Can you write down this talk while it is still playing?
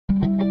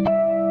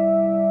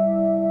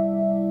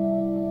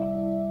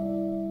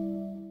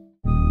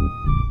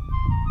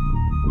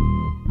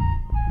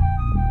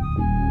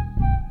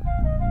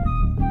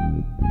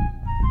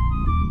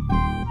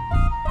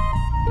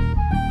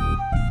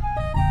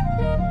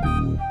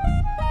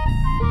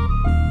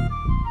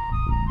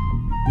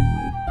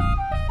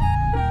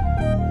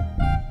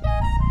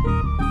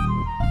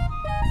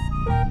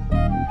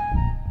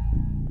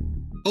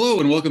Hello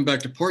and welcome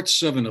back to part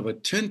 7 of a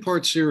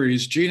 10-part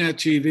series GNAT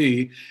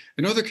TV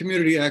and other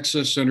community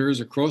access centers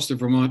across the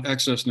Vermont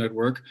Access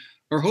Network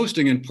are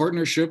hosting in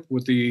partnership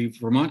with the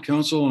Vermont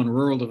Council on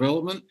Rural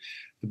Development,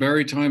 the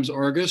Barrie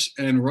Times-Argus,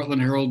 and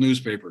Rutland Herald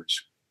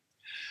newspapers.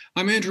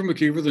 I'm Andrew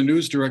McKeever, the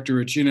news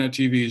director at GNAT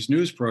TV's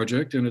News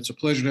Project, and it's a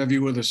pleasure to have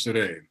you with us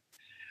today.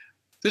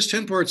 This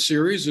 10-part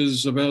series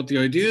is about the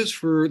ideas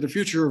for the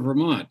future of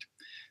Vermont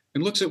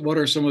and looks at what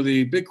are some of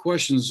the big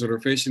questions that are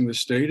facing the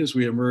state as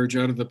we emerge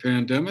out of the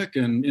pandemic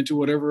and into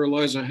whatever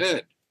lies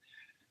ahead.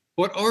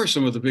 What are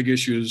some of the big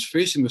issues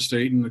facing the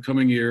state in the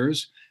coming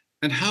years,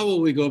 and how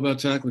will we go about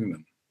tackling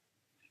them?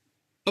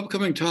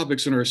 Upcoming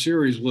topics in our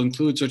series will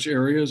include such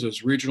areas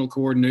as regional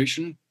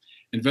coordination,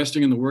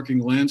 investing in the working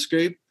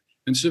landscape,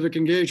 and civic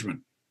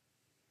engagement.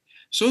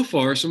 So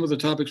far, some of the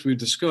topics we've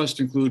discussed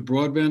include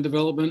broadband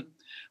development,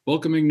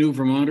 welcoming new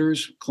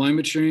Vermonters,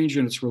 climate change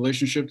and its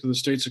relationship to the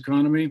state's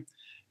economy,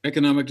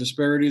 economic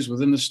disparities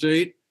within the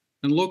state,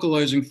 and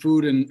localizing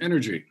food and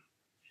energy.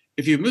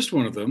 If you've missed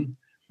one of them,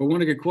 or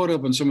want to get caught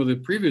up on some of the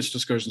previous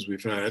discussions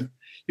we've had,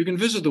 you can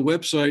visit the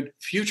website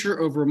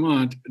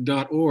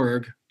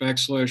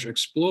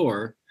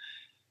futureofvermont.org/explore,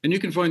 and you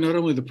can find not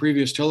only the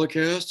previous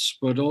telecasts,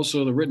 but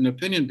also the written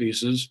opinion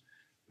pieces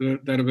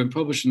that have been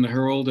published in the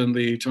Herald and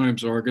the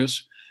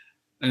Times-Argus,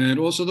 and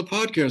also the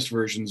podcast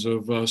versions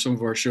of some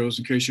of our shows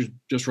in case you'd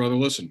just rather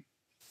listen.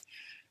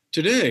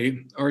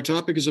 Today, our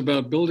topic is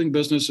about building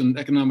business and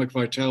economic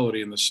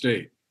vitality in the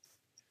state.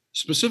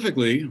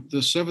 Specifically,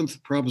 the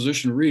 7th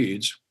proposition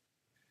reads,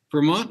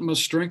 Vermont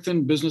must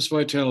strengthen business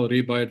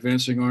vitality by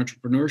advancing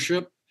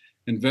entrepreneurship,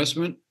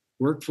 investment,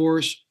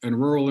 workforce, and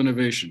rural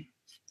innovation.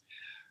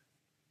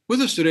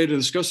 With us today to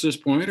discuss this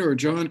point are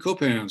John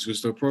Copans,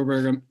 who's the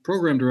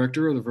program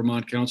director of the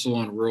Vermont Council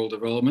on Rural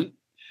Development.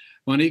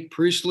 Monique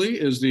Priestley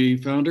is the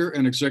founder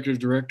and executive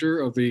director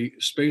of the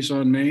Space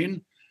on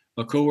Main,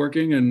 a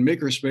co-working and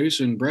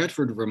makerspace in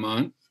Bradford,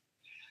 Vermont.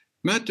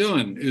 Matt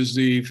Dunn is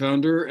the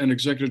founder and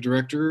executive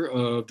director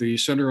of the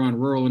Center on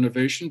Rural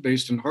Innovation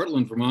based in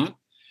Heartland, Vermont.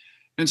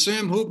 And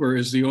Sam Hooper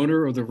is the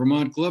owner of the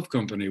Vermont Glove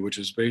Company, which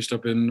is based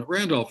up in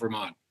Randolph,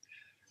 Vermont.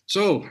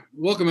 So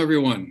welcome,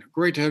 everyone.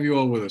 Great to have you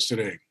all with us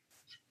today.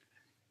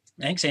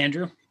 Thanks,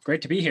 Andrew.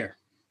 Great to be here.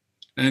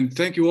 And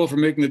thank you all for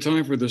making the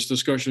time for this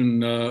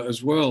discussion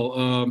as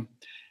well.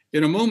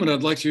 In a moment,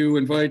 I'd like to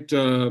invite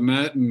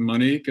Matt and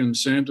Monique and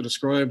Sam to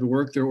describe the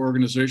work their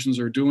organizations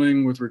are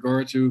doing with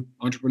regard to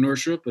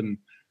entrepreneurship and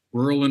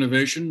rural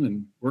innovation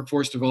and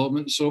workforce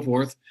development and so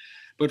forth.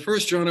 But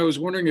first, John, I was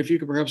wondering if you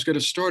could perhaps get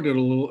us started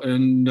a little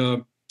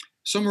and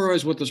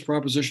summarize what this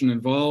proposition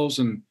involves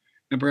and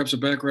perhaps a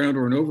background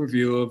or an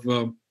overview of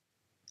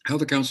how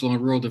the Council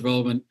on Rural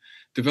Development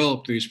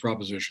developed these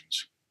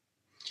propositions.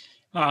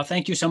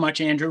 Thank you so much,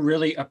 Andrew.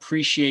 Really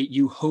appreciate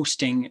you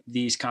hosting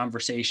these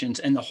conversations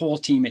and the whole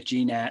team at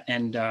GNAT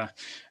and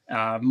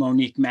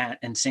Monique, Matt,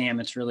 and Sam.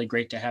 It's really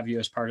great to have you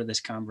as part of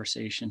this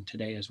conversation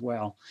today as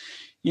well.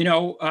 You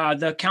know,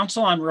 the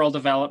Council on Rural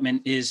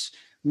Development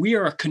we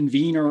are a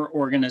convener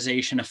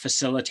organization, a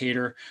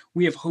facilitator.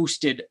 We have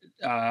hosted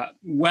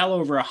well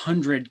over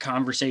 100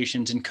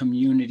 conversations in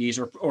communities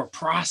or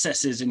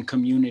processes in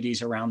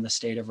communities around the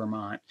state of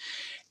Vermont.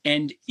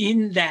 And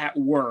in that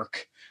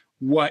work,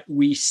 what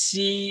we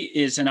see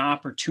is an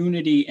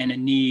opportunity and a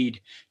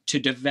need to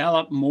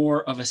develop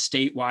more of a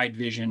statewide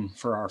vision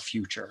for our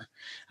future.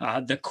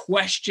 The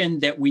question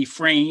that we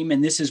frame,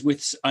 and this is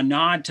with a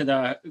nod to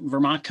the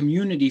Vermont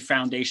Community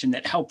Foundation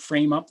that helped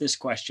frame up this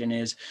question,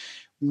 is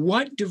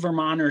what do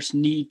Vermonters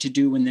need to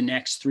do in the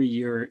next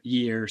 3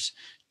 years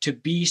to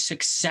be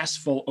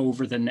successful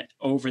over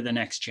the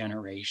next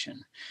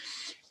generation?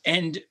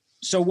 And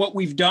so what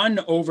we've done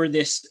over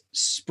this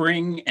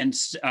spring and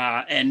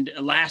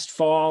last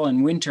fall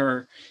and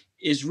winter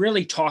is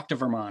really talk to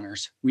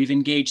Vermonters. We've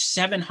engaged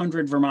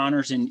 700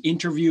 Vermonters in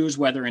interviews,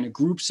 whether in a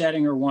group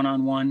setting or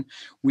one-on-one.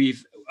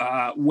 We've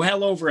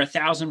well over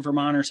 1,000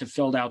 Vermonters have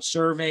filled out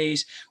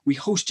surveys. We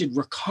hosted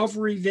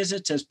recovery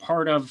visits as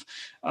part of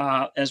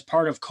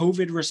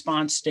COVID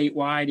response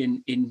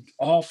statewide in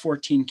all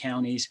 14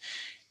 counties.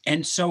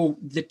 And so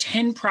the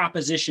 10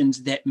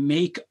 propositions that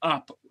make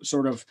up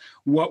sort of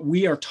what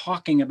we are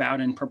talking about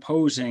and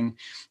proposing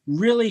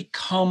really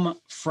come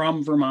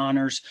from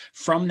Vermonters,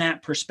 from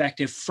that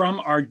perspective, from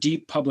our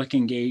deep public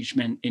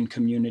engagement in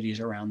communities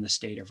around the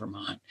state of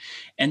Vermont.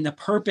 And the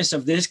purpose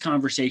of this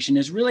conversation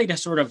is really to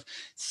sort of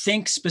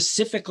think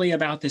specifically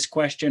about this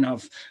question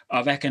of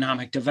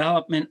economic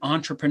development,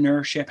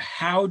 entrepreneurship.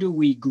 How do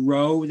we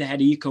grow that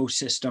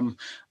ecosystem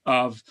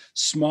of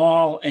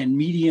small and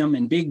medium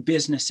and big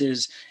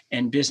businesses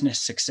and business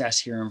success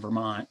here in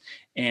Vermont?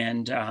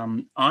 And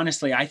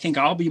honestly, I think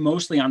I'll be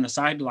mostly on the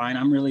sideline.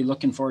 I'm really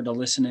looking forward to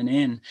listening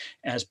in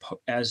as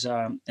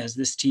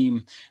this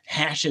team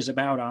hashes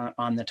about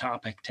on the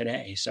topic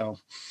today. So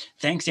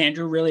thanks,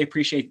 Andrew. Really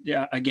appreciate,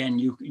 again,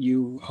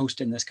 you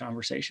hosting this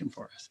conversation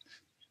for us.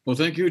 Well,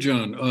 thank you,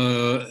 John.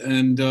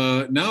 And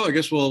now I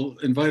guess we'll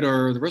invite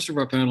the rest of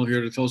our panel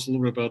here to tell us a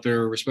little bit about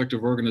their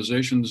respective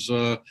organizations.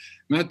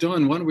 Matt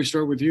Dunn, why don't we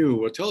start with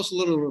you? Tell us a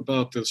little bit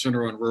about the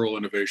Center on Rural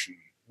Innovation.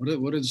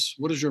 What is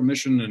your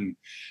mission and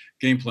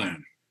game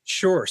plan?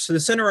 Sure. So the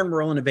Center on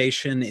Rural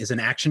Innovation is an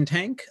action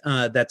tank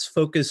that's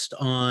focused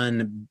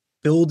on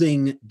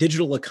building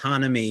digital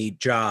economy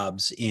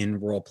jobs in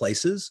rural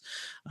places.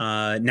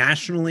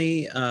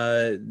 Nationally,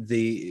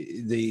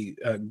 the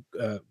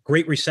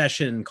Great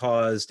Recession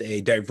caused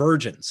a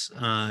divergence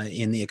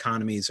in the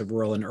economies of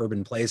rural and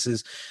urban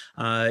places,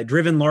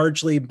 driven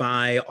largely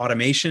by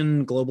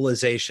automation,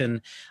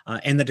 globalization,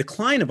 and the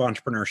decline of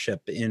entrepreneurship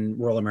in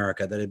rural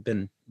America that had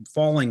been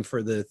falling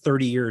for the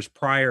 30 years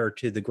prior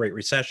to the Great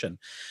Recession.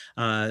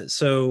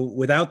 So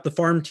without the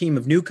farm team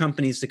of new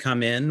companies to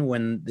come in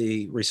when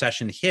the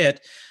recession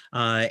hit,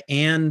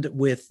 and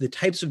with the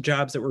types of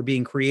jobs that were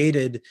being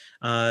created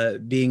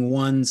being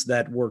ones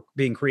that were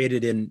being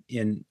created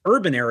in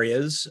urban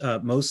areas,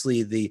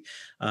 mostly the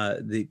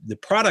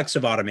products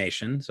of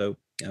automation, so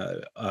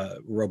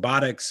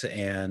robotics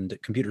and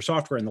computer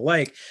software and the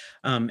like,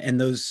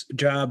 and those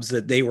jobs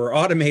that they were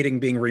automating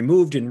being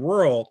removed in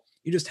rural,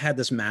 you just had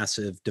this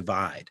massive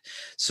divide.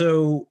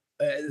 So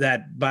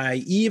that by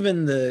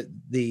even the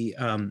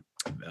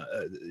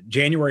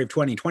January of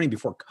 2020,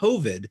 before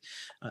COVID,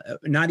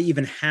 not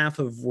even half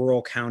of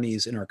rural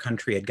counties in our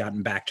country had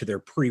gotten back to their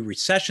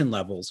pre-recession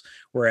levels,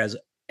 whereas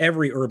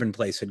every urban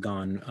place had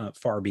gone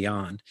far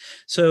beyond.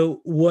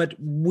 So what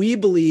we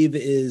believe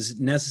is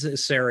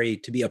necessary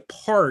to be a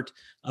part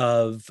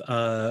of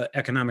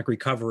economic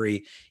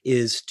recovery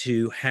is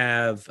to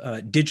have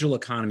digital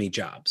economy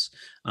jobs,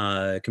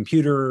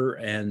 computer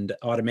and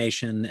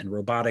automation and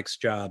robotics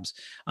jobs.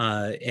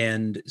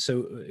 And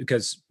so,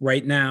 because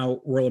right now,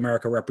 rural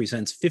America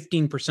represents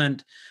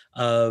 15%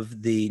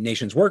 of the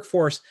nation's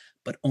workforce,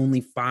 but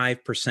only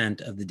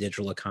 5% of the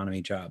digital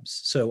economy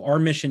jobs. So our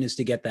mission is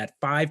to get that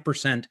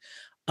 5%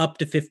 up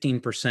to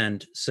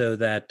 15% so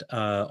that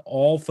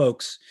all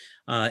folks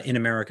in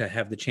America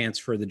have the chance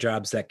for the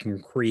jobs that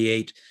can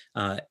create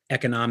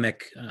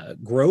economic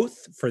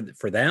growth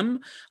for them,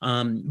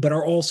 but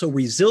are also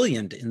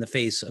resilient in the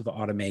face of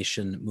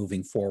automation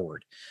moving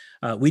forward.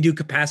 We do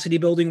capacity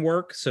building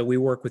work. So we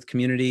work with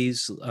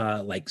communities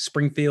like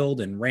Springfield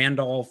and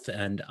Randolph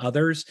and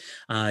others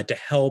to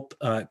help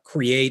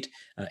create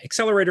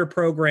accelerator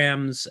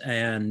programs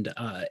and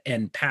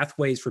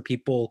pathways for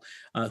people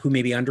who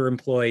may be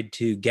underemployed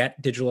to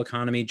get digital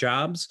economy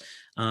jobs.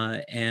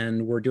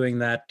 And we're doing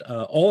that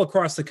all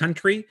across the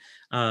country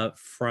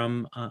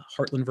from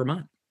Heartland,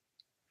 Vermont.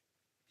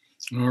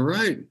 All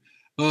right.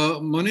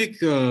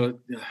 Monique,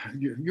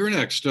 you're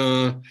next.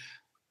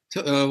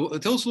 Tell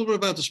us a little bit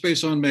about the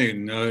space on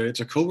Main. It's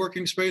a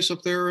co-working space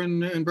up there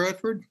in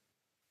Bradford.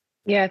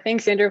 Yeah,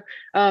 thanks, Andrew.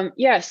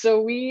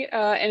 So we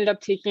ended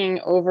up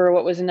taking over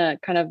what was in a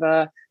kind of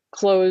a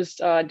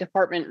closed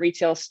department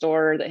retail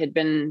store that had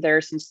been there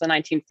since the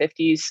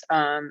 1950s.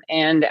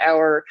 And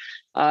our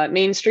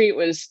Main Street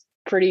was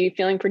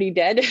feeling pretty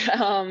dead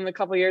a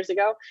couple years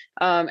ago,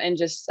 and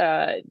just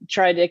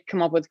tried to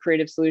come up with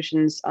creative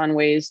solutions on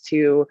ways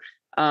to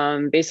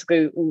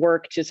basically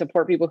work to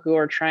support people who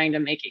are trying to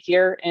make it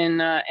here in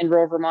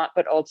rural Vermont,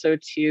 but also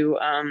to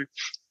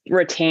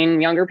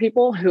retain younger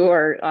people who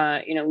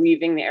are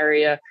leaving the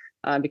area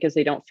because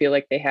they don't feel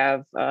like they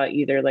have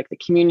either like the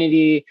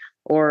community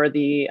or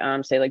the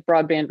say like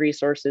broadband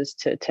resources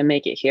to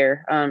make it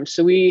here.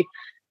 So we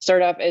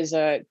start off as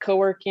a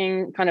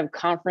co-working kind of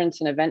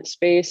conference and event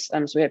space.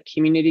 So we have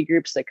community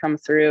groups that come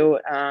through.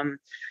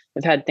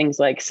 We've had things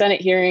like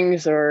Senate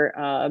hearings or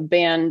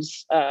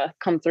bands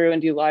come through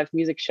and do live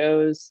music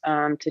shows,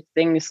 to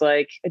things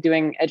like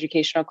doing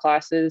educational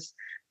classes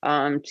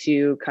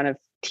to kind of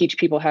teach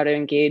people how to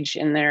engage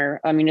in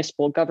their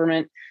municipal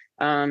government,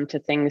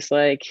 to things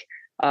like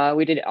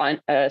we did on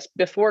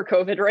before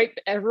COVID, right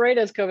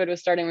as COVID was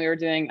starting, we were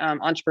doing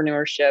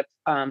entrepreneurship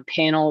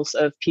panels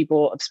of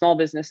small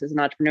businesses and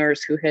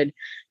entrepreneurs who had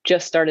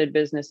just started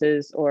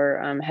businesses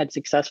or had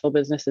successful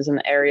businesses in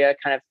the area,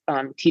 kind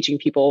of teaching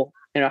people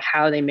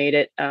how they made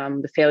it,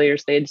 the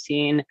failures they had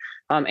seen,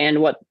 and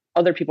what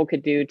other people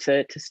could do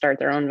to start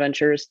their own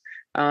ventures.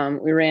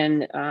 We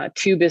ran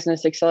 2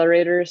 business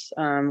accelerators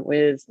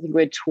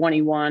with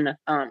 21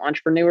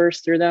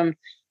 entrepreneurs through them.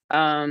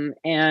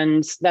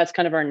 And that's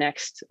kind of our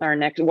next,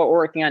 what we're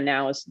working on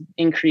now is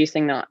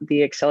increasing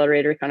the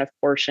accelerator kind of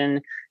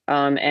portion,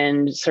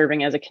 and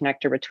serving as a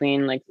connector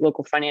between like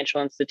local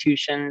financial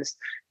institutions,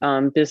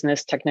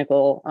 business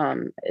technical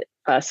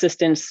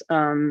assistance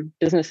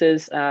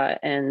businesses,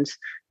 and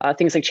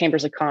things like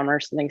chambers of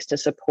commerce and things to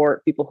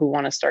support people who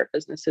want to start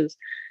businesses.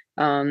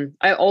 I'm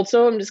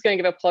just going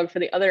to give a plug for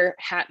the other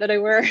hat that I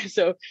wear.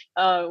 So,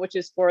 which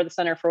is for the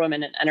Center for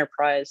Women in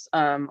Enterprise,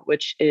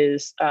 which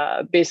is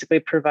basically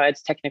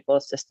provides technical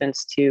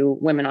assistance to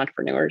women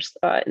entrepreneurs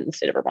in the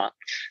state of Vermont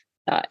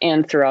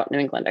and throughout New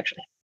England,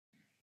 actually.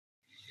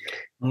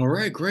 All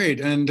right, great.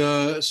 And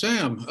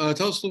Sam,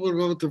 tell us a little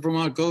bit about the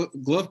Vermont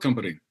Glove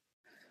Company.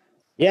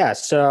 Yeah,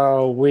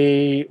 so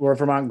we're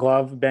Vermont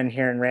Glove, been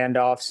here in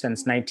Randolph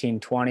since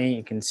 1920.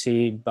 You can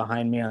see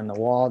behind me on the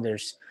wall,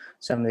 there's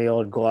some of the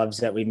old gloves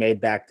that we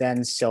made back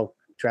then, silk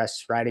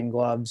dress riding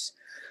gloves.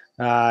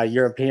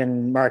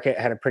 European market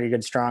had a pretty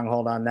good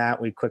stronghold on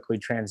that. We quickly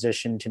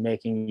transitioned to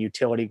making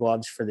utility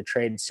gloves for the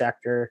trade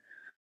sector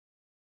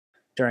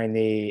during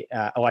the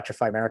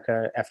Electrify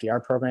America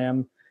FDR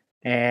program.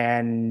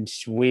 And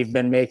we've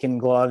been making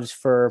gloves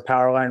for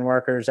power line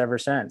workers ever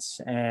since.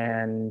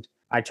 And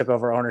I took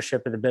over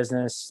ownership of the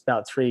business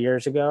about 3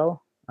 years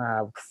ago,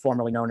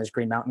 formerly known as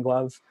Green Mountain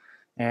Glove.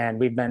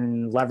 And we've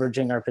been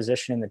leveraging our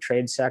position in the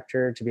trade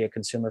sector to be a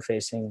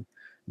consumer-facing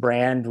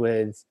brand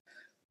with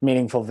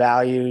meaningful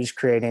values,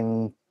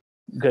 creating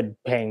good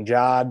paying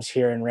jobs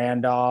here in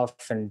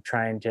Randolph, and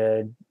trying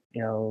to,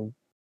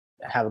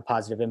 have a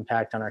positive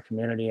impact on our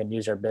community and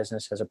use our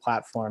business as a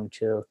platform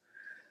to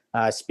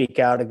speak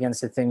out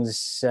against the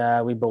things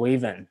we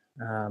believe in.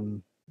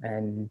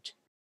 And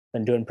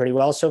been doing pretty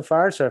well so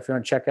far. So if you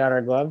want to check out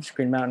our gloves,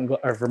 Green Mountain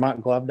or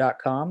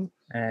VermontGlove.com,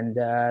 and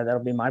that'll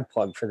be my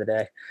plug for the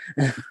day.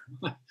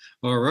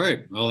 All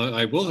right. Well,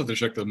 I will have to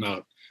check them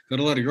out. Got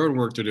a lot of yard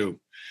work to do.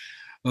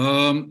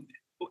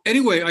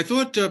 Anyway, I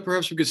thought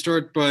perhaps we could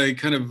start by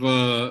kind of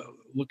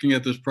looking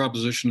at this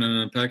proposition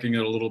and unpacking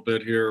it a little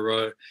bit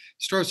here.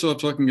 Starts off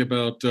talking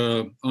about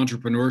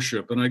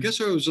entrepreneurship. And I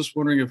guess I was just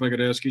wondering if I could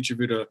ask each of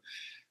you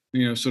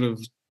to, sort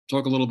of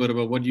talk a little bit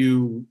about what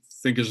you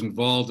think is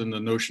involved in the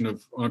notion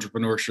of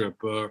entrepreneurship.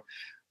 Are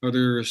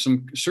there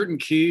some certain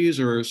keys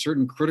or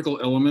certain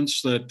critical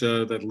elements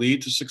that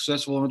lead to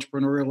successful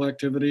entrepreneurial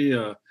activity?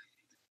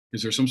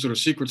 Is there some sort of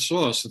secret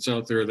sauce that's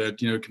out there that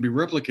can be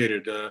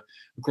replicated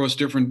across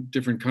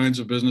different kinds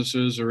of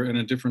businesses and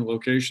in different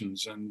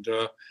locations? And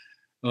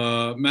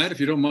Matt,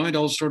 if you don't mind,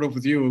 I'll start off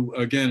with you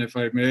again, if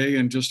I may,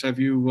 and just have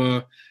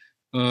you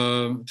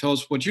tell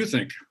us what you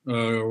think,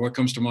 or what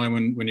comes to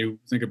mind when you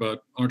think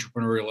about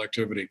entrepreneurial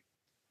activity.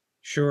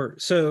 Sure.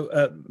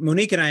 So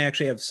Monique and I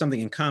actually have something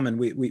in common.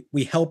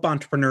 We help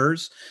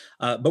entrepreneurs,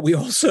 but we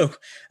also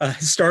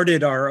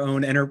started our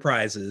own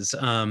enterprises,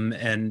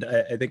 and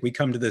I think we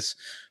come to this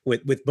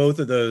with both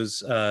of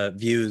those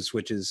views,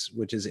 which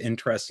is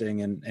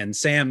interesting. And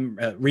Sam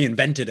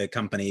reinvented a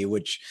company,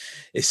 which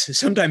is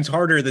sometimes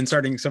harder than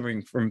starting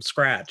something from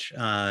scratch.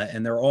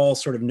 And they're all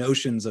sort of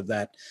notions of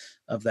that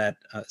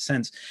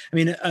sense. I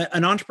mean,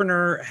 an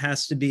entrepreneur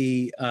has to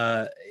be,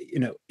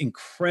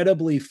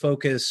 incredibly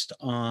focused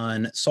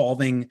on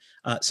solving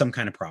some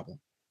kind of problem,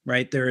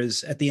 right? There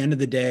is, at the end of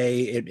the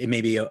day, it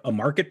may be a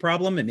market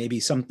problem. It may be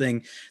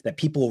something that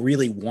people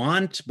really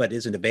want, but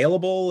isn't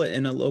available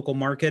in a local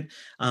market.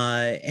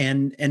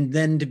 And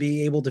then to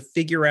be able to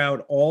figure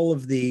out all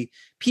of the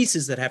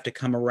pieces that have to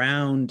come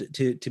around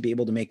to be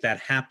able to make that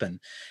happen.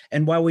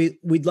 And while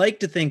we'd like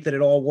to think that it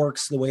all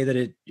works the way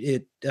that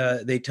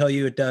they tell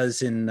you it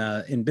does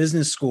in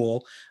business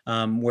school,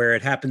 where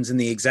it happens in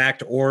the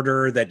exact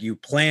order that you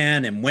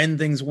plan and when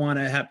things want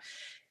to happen,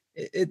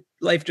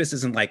 life just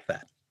isn't like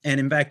that. And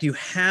in fact, you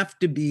have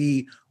to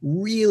be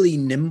really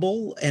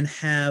nimble and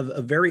have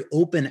a very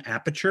open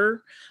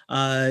aperture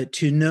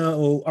to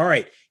know, all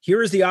right,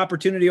 here is the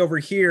opportunity over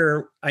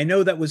here. I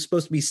know that was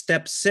supposed to be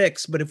step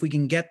 6, but if we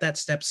can get that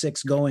step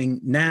 6 going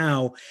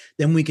now,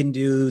 then we can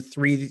do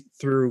 3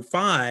 through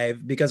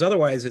 5, because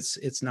otherwise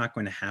it's not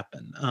going to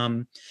happen.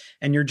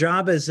 And your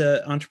job as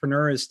an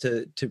entrepreneur is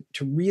to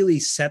really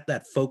set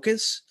that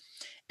focus,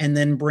 and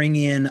then bring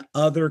in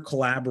other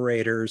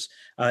collaborators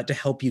to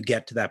help you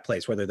get to that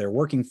place, whether they're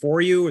working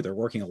for you or they're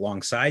working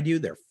alongside you,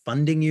 they're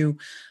funding you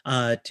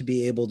to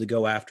be able to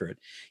go after it.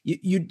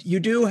 You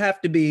do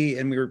have to be,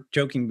 and we were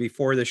joking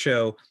before the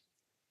show,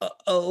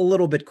 a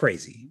little bit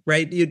crazy,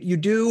 right? You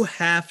do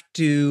have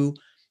to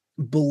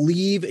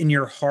believe in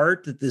your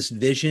heart that this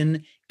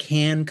vision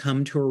can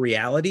come to a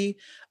reality,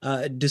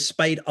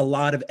 despite a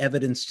lot of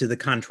evidence to the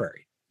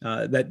contrary,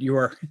 that you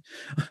are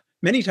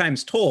many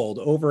times told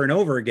over and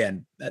over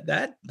again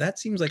that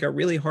seems like a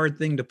really hard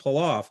thing to pull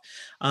off.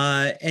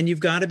 And you've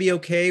got to be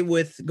okay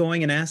with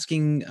going and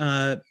asking,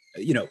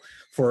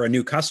 for a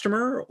new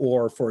customer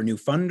or for a new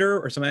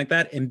funder or something like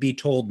that, and be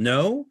told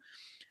no,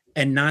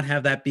 and not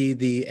have that be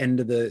the end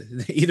of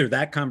either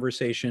that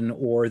conversation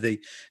or the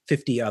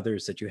 50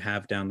 others that you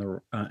have down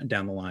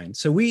the line.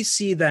 So we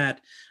see that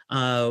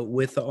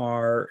with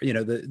our,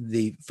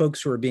 the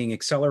folks who are being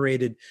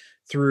accelerated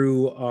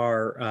through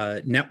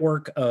our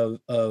network of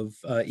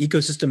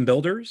ecosystem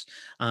builders,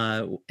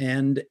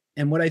 and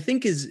what I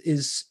think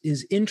is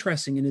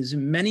interesting, and is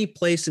in many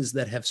places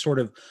that have sort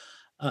of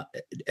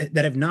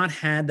that have not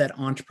had that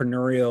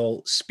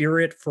entrepreneurial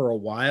spirit for a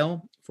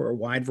while, for a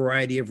wide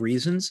variety of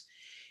reasons,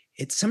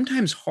 it's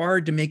sometimes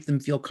hard to make them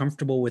feel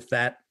comfortable with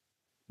that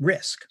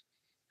risk,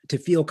 to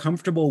feel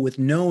comfortable with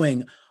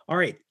knowing, all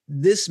right,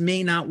 this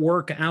may not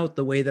work out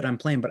the way that I'm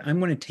planning, but I'm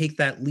going to take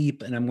that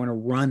leap and I'm going to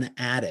run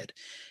at it.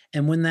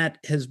 And when that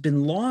has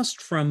been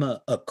lost from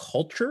a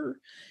culture,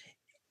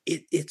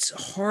 it's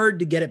hard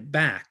to get it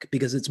back,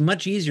 because it's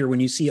much easier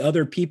when you see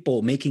other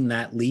people making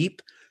that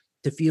leap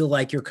to feel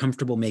like you're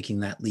comfortable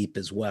making that leap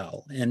as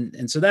well.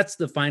 And so that's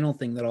the final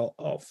thing that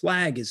I'll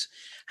flag is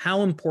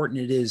how important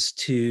it is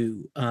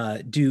to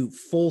do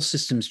full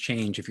systems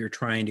change if you're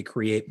trying to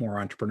create more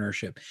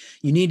entrepreneurship.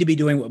 You need to be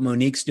doing what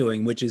Monique's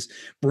doing, which is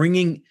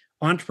bringing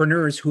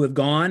entrepreneurs who have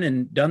gone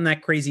and done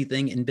that crazy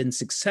thing and been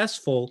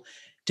successful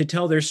to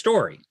tell their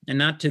story and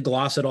not to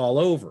gloss it all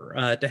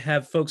over, to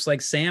have folks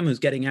like Sam, who's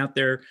getting out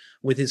there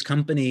with his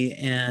company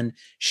and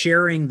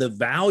sharing the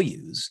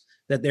values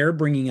that they're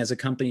bringing as a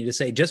company, to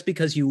say, just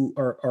because you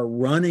are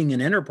running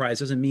an enterprise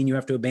doesn't mean you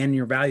have to abandon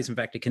your values. In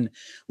fact, it can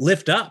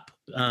lift up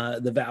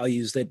the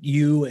values that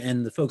you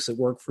and the folks that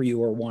work for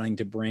you are wanting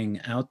to bring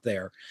out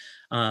there.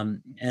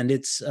 And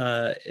it's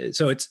a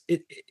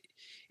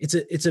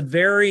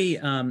very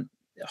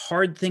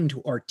hard thing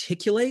to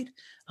articulate,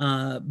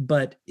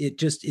 but it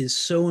just is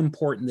so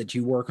important that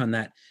you work on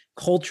that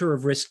culture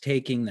of risk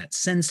taking, that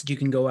sense that you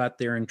can go out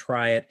there and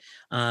try it,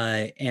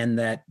 and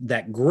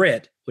that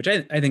grit, which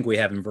I think we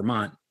have in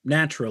Vermont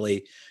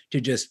naturally,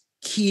 to just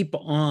keep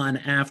on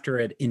after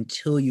it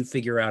until you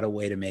figure out a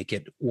way to make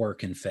it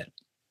work and fit.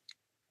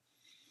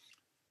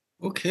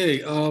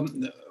 Okay.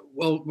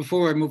 Well,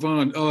 before I move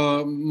on,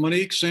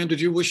 Monique, Sam,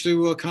 did you wish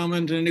to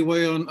comment in any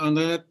way on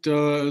that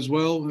as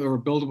well, or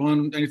build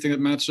upon anything that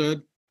Matt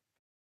said?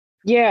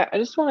 Yeah, I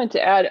just wanted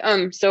to add,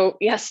 so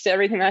yes, to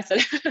everything I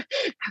said,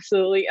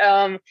 absolutely.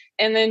 And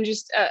then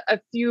just a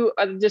few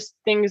just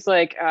things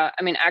like,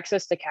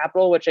 access to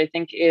capital, which I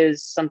think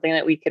is something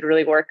that we could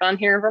really work on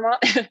here in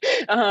Vermont,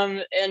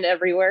 and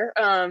everywhere.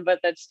 But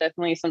that's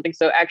definitely something.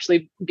 So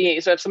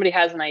so if somebody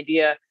has an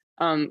idea,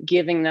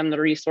 giving them the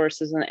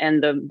resources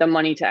and the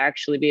money to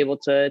actually be able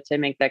to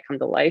make that come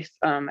to life,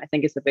 I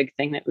think is a big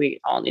thing that we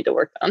all need to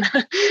work on.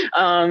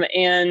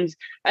 And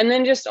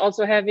then just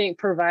also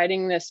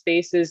providing the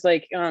spaces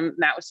like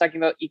Matt was talking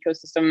about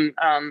ecosystems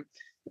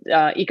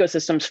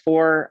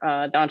for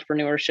the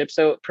entrepreneurship.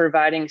 So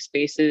providing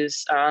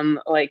spaces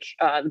like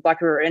the Black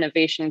River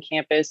Innovation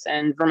Campus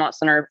and Vermont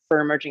Center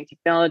for Emerging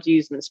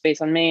Technologies and the Space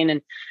on Main,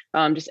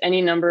 and just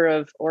any number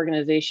of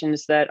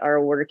organizations that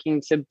are working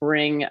to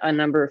bring a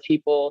number of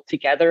people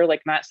together,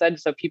 like Matt said,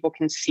 so people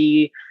can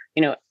see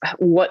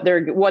what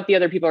the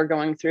other people are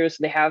going through. So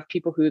they have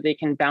people who they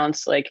can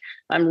bounce, like,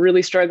 I'm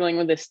really struggling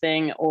with this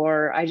thing,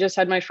 or I just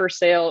had my first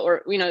sale,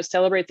 or,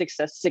 celebrate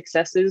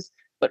successes,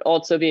 but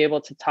also be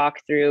able to talk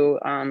through,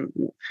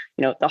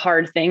 the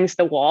hard things,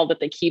 the wall that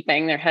they keep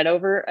banging their head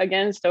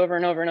against over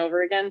and over and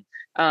over again,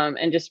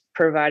 and just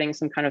providing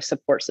some kind of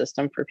support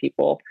system for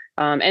people,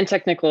 and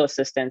technical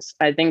assistance.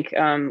 I think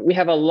we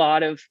have a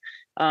lot of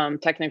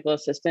technical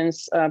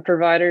assistance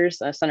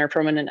providers, Center for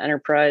Women in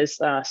Enterprise,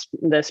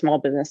 the Small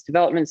Business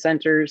Development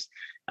Centers,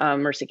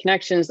 Mercy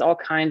Connections, all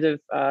kinds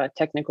of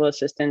technical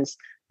assistance.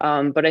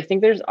 But I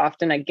think there's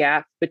often a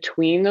gap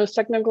between those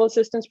technical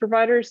assistance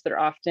providers. They're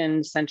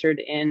often centered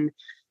in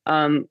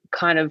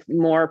kind of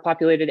more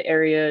populated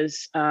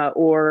areas,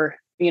 or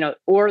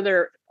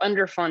they're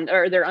underfunded,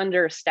 or they're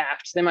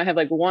understaffed. So they might have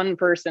like one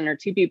person or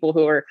two people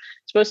who are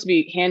supposed to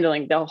be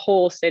handling the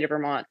whole state of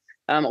Vermont,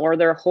 or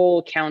their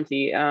whole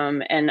county.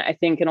 And I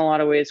think in a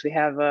lot of ways we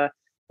have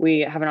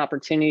an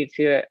opportunity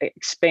to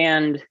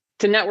expand,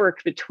 to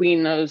network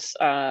between those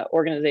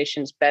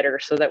organizations better,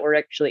 so that we're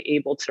actually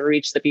able to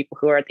reach the people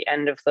who are at the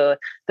end of the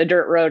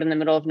dirt road in the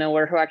middle of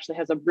nowhere, who actually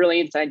has a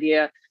brilliant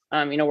idea,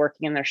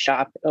 working in their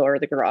shop or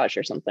the garage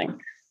or something.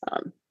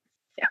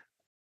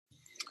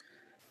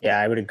 Yeah,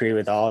 I would agree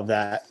with all of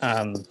that.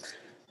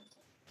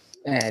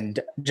 And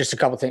just a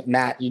couple things,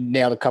 Matt, you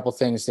nailed a couple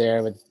things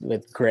there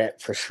with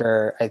grit for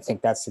sure. I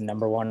think that's the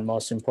number one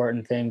most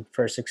important thing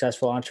for a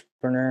successful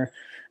entrepreneur.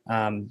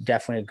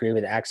 Definitely agree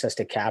with access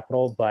to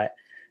capital, but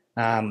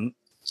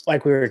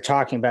like we were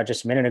talking about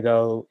just a minute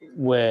ago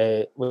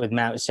with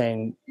Matt was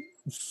saying,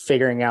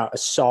 figuring out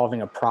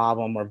solving a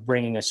problem or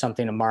bringing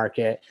something to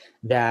market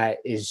that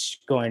is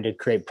going to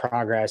create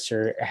progress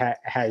or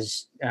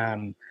has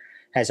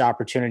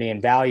opportunity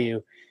and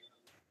value.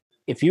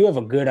 If you have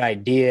a good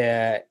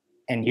idea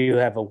and you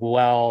have a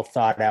well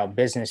thought out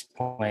business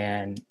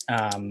plan,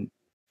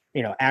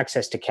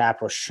 access to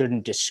capital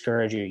shouldn't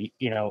discourage you,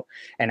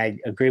 and I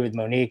agree with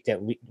Monique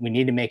that we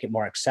need to make it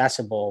more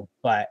accessible,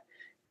 but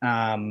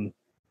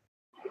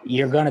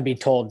you're going to be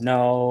told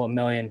no a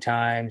million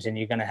times, and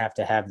you're going to have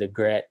the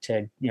grit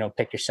to,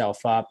 pick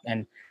yourself up.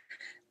 And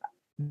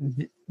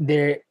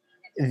the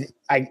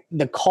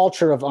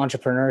culture of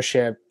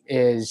entrepreneurship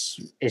is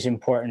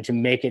important, to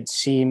make it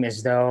seem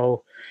as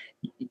though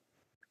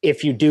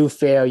if you do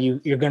fail,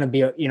 you're going to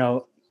be,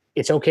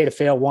 it's okay to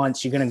fail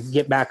once, you're going to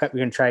get back up,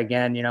 you're going to try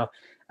again,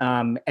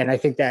 and I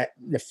think that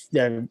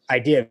the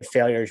idea of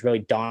failure is really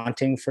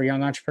daunting for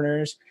young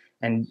entrepreneurs.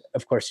 And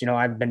of course,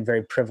 I've been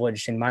very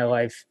privileged in my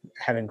life,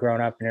 having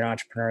grown up in an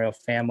entrepreneurial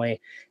family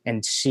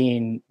and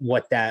seeing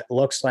what that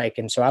looks like.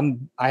 And so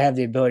I have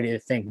the ability to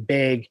think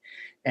big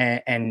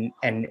and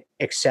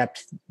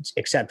accept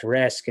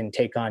risk and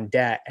take on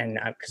debt, and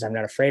because I'm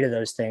not afraid of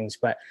those things.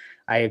 But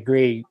I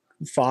agree,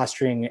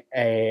 fostering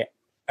a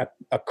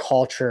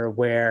culture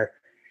where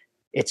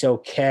it's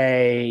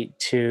okay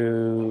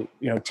to,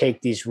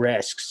 take these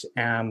risks.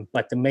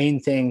 But the main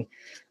thing,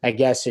 I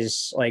guess,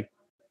 is like,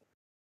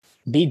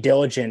 be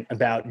diligent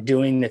about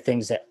doing the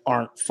things that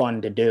aren't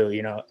fun to do.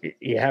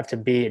 You have to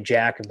be a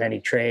jack of many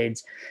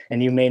trades,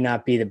 and you may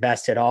not be the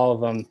best at all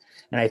of them.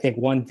 And I think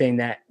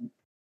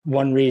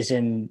one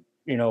reason,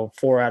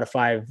 4 out of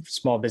 5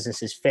 small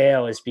businesses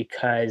fail is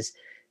because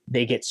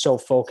they get so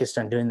focused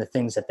on doing the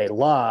things that they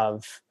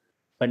love,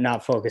 but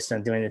not focused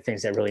on doing the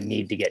things that really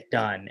need to get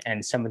done.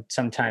 And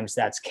sometimes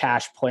that's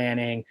cash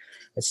planning.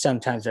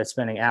 Sometimes that's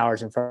spending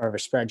hours in front of a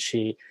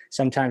spreadsheet.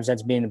 Sometimes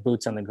that's being the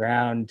boots on the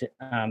ground,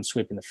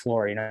 sweeping the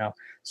floor,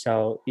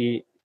 So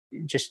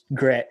just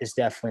grit is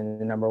definitely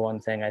the number one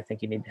thing I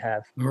think you need to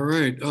have. All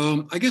right.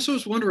 I guess I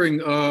was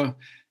wondering,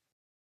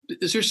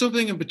 is there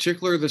something in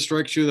particular that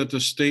strikes you that the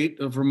state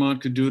of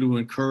Vermont could do to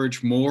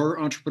encourage more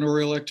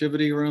entrepreneurial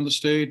activity around the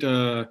state?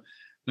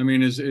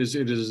 Is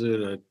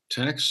it a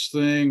tax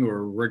thing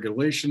or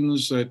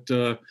regulations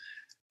that,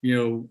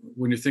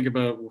 when you think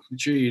about,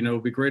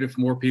 it'd be great if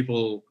more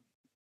people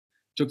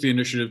took the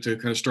initiative to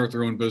kind of start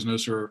their own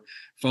business or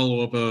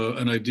follow up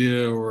an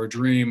idea or a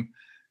dream,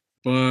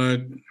 but,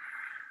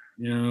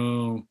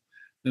 then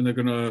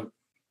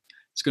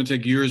it's going to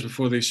take years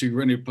before they see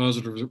any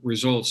positive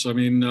results.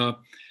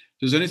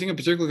 Does anything in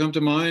particular come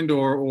to mind,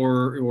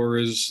 or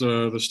is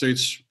the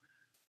state's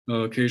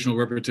occasional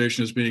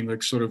reputation as being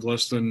like sort of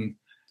less than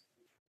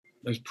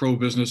as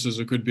pro-business as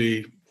it could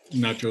be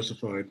not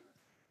justified?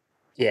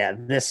 Yeah,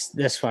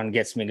 this one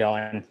gets me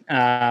going.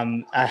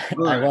 I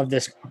love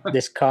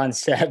this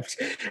concept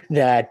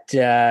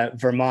that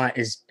Vermont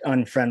is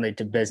unfriendly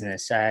to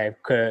business. I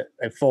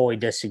fully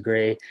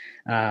disagree.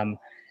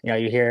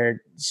 You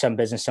hear some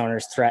business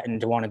owners threaten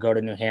to want to go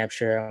to New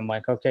Hampshire. I'm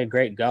like, okay,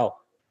 great, go.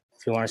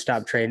 If you want to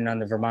stop trading on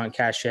the Vermont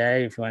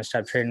cachet, if you want to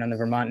stop trading on the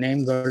Vermont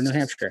name, go to New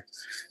Hampshire.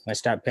 You want to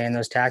stop paying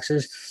those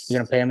taxes, you're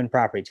going to pay them in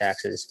property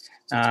taxes.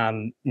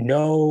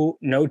 No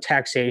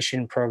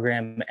taxation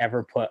program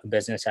ever put a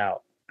business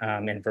out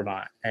in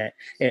Vermont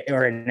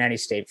or in any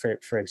state,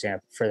 for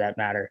example, for that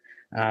matter.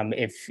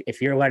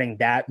 If you're letting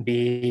that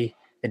be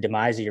the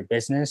demise of your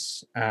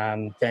business,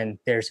 then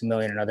there's a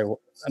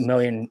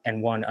million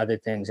and one other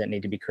things that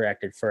need to be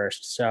corrected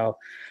first. So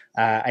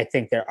I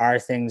think there are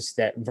things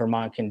that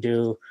Vermont can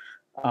do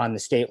on the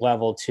state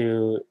level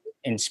to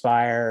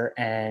inspire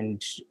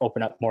and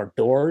open up more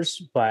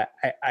doors, but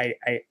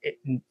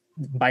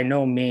by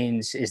no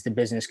means is the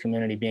business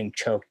community being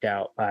choked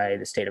out by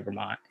the state of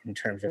Vermont in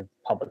terms of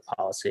public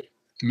policy.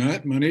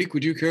 Matt, Monique,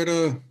 would you care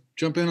to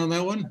jump in on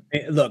that one?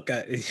 Look,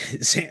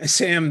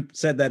 Sam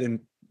said that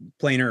in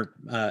plainer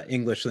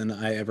English than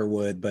I ever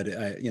would, but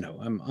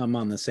I'm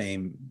on the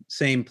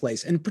same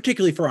place, and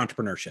particularly for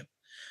entrepreneurship,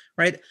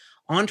 right?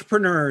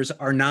 Entrepreneurs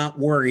are not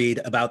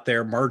worried about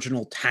their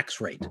marginal tax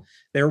rate.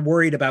 They're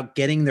worried about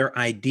getting their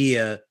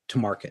idea to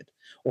market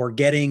or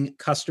getting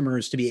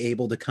customers to be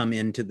able to come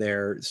into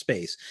their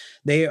space.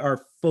 They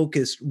are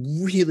focused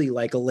really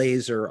like a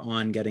laser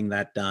on getting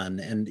that done.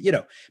 And,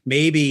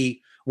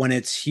 maybe when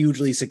it's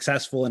hugely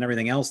successful and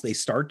everything else, they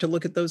start to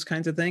look at those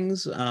kinds of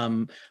things.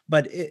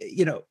 But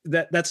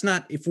that's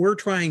not, if we're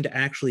trying to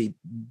actually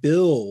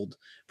build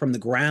from the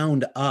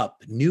ground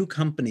up new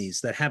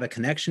companies that have a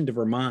connection to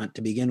Vermont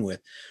to begin with,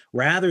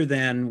 rather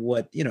than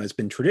what has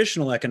been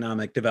traditional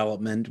economic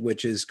development,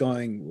 which is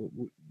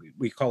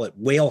we call it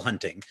whale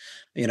hunting,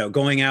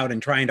 going out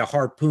and trying to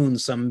harpoon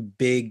some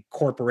big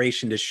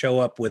corporation to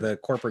show up with a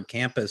corporate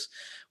campus,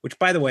 which,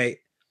 by the way,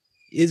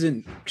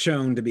 isn't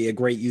shown to be a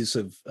great use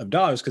of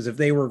dollars, because if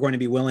they were going to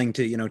be willing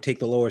to take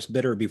the lowest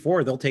bidder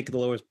before, they'll take the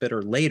lowest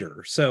bidder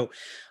later. So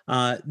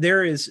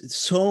there is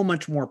so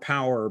much more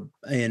power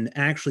in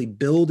actually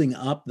building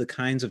up the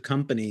kinds of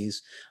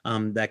companies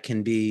that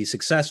can be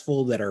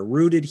successful, that are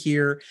rooted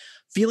here,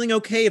 feeling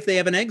okay if they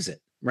have an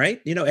exit,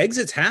 right?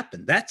 Exits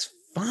happen. That's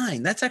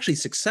fine. That's actually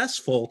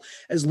successful,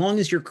 as long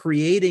as you're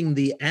creating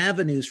the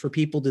avenues for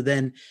people to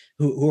then,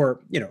 who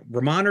are,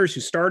 Vermonters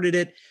who started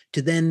it,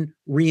 to then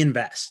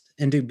reinvest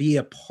and to be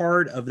a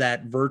part of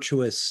that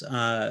virtuous,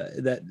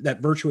 that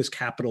virtuous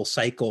capital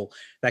cycle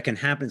that can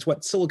happen. It's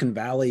what Silicon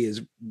Valley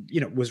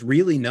was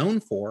really known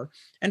for.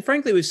 And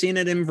frankly, we've seen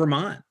it in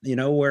Vermont,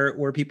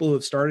 where people who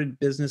have started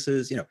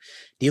businesses,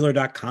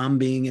 dealer.com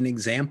being an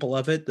example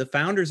of it. The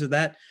founders of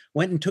that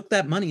went and took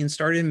that money and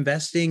started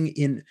investing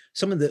in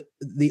some of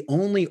the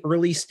only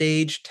early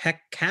stage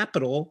tech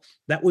capital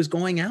that was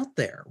going out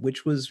there,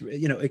 which was,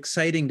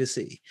 exciting to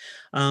see.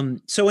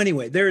 So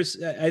anyway,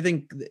 I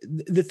think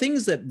the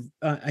things that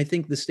I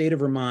think the state of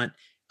Vermont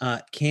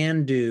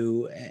can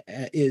do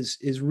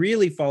is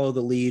really follow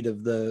the lead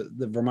of the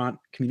Vermont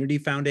Community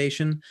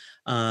Foundation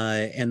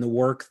and the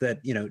work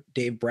that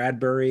Dave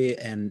Bradbury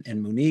and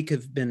Monique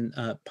have been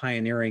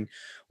pioneering,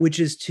 which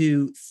is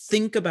to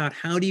think about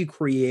how do you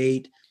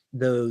create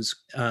those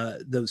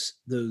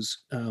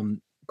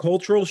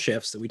cultural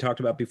shifts that we talked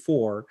about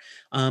before,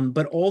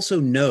 but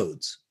also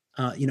nodes.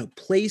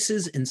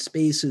 Places and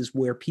spaces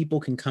where people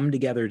can come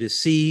together to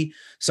see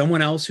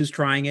someone else who's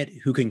trying it,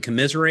 who can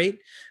commiserate,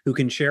 who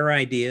can share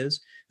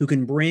ideas, who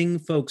can bring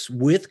folks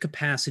with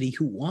capacity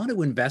who want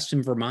to invest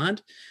in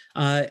Vermont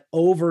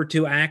over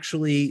to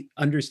actually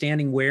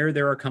understanding where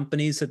there are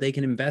companies that they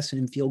can invest in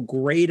and feel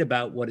great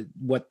about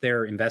what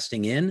they're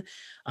investing in,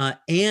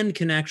 and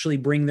can actually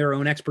bring their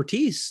own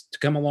expertise to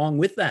come along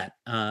with that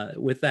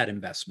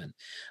investment.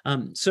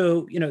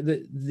 So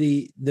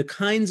the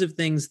kinds of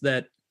things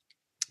that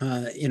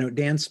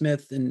Dan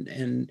Smith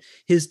and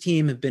his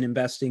team have been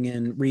investing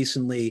in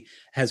recently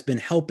has been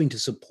helping to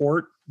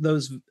support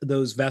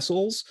those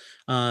vessels,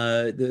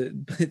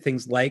 the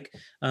things like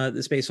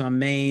the Space on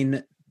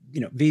Main,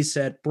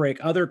 VSET, BRIC,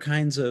 other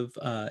kinds of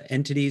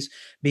entities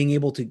being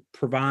able to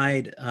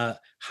provide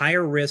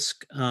higher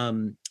risk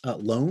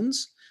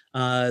loans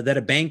that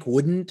a bank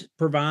wouldn't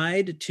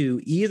provide to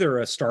either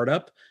a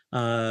startup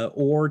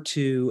or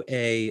to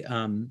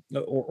an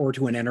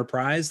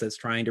enterprise that's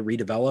trying to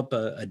redevelop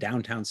a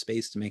downtown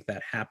space to make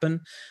that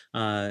happen.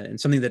 And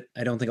something that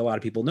I don't think a lot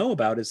of people know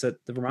about is that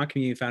the Vermont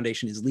Community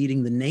Foundation is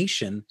leading the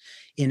nation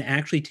in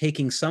actually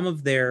taking some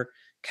of their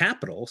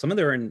capital, some of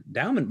their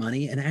endowment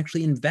money, and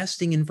actually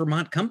investing in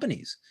Vermont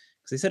companies.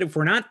 Because they said if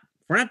we're not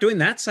doing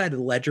that side of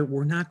the ledger,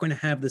 we're not going to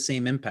have the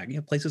same impact.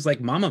 Places like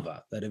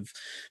Mamava that have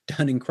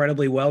done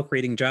incredibly well,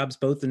 creating jobs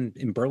both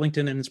in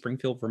Burlington and in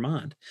Springfield,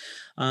 Vermont.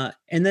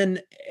 And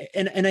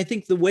I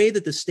think the way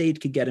that the state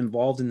could get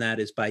involved in that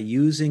is by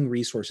using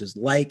resources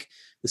like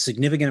the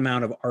significant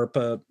amount of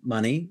ARPA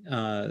money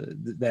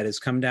that has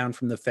come down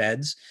from the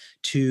feds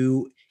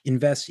to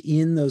invest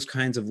in those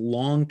kinds of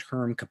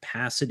long-term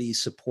capacity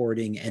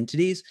supporting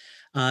entities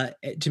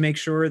to make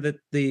sure that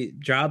the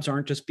jobs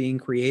aren't just being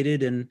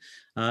created in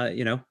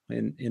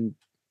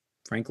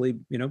frankly,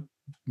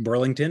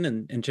 Burlington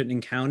and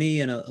Chittenden County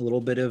and a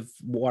little bit of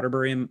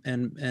Waterbury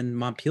and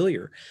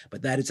Montpelier,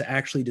 but that it's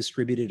actually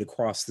distributed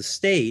across the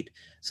state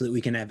so that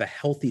we can have a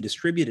healthy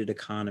distributed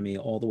economy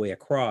all the way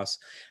across.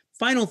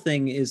 Final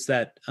thing is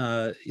that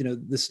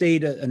the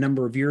state a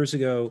number of years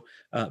ago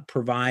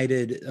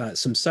provided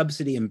some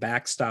subsidy and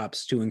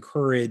backstops to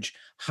encourage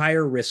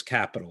higher risk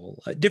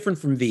capital, different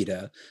from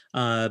VITA,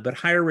 but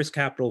higher risk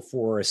capital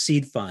for a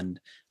seed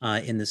fund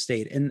in the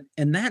state, and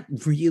that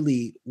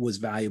really was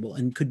valuable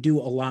and could do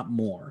a lot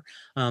more.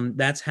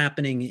 That's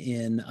happening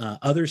in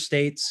other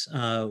states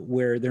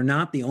where they're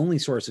not the only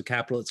source of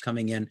capital that's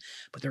coming in,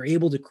 but they're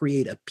able to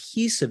create a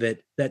piece of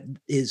it that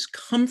is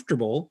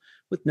comfortable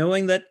with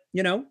knowing that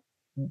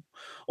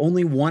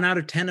only 1 out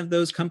of 10 of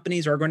those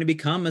companies are going to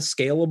become a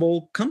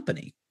scalable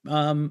company.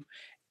 And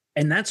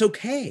that's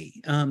okay.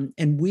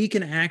 And we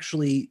can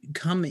actually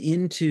come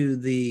into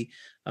the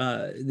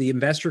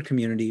investor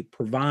community,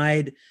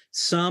 provide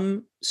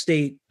some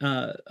state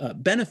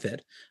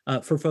benefit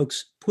for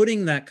folks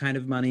putting that kind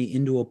of money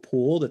into a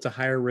pool that's a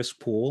higher risk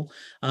pool,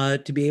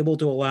 to be able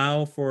to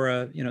allow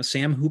for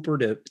Sam Hooper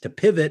to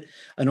pivot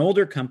an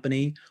older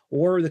company,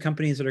 or the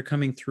companies that are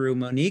coming through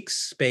Monique's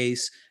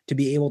space to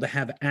be able to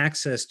have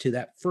access to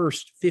that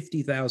first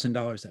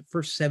 $50,000, that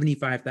first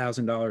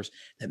 $75,000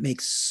 that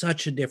makes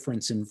such a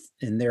difference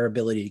in their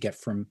ability to get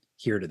from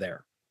here to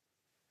there.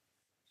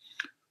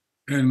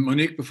 And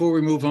Monique, before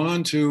we move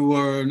on to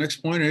our next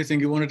point, anything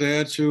you wanted to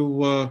add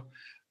to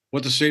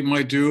what the state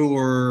might do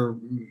or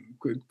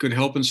could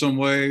help in some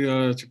way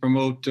to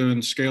promote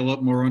and scale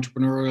up more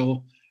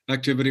entrepreneurial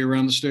activity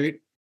around the state?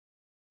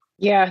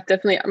 Yeah,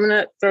 definitely. I'm going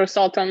to throw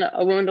salt on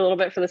a wound a little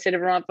bit for the state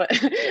of Vermont, but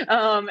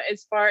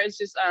as far as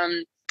just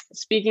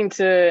speaking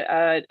to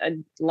a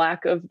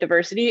lack of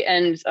diversity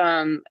and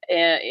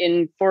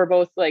for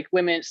both like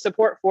women,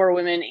 support for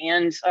women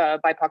and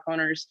BIPOC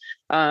owners,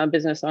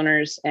 business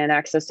owners, and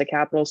access to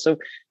capital. So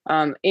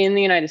in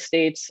the United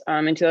States,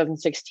 in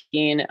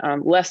 2016,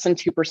 less than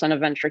 2% of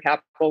venture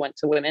capital went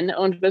to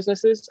women-owned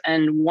businesses,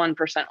 and 1%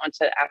 went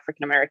to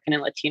African-American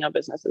and Latino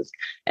businesses.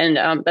 And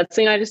that's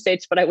the United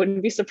States, but I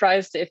wouldn't be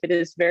surprised if it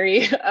is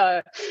very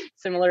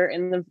similar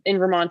in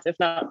Vermont, if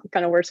not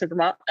kind of worse in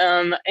Vermont.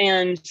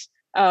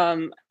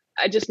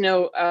 I just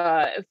know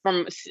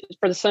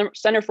for the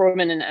Center for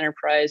Women in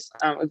Enterprise,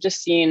 we've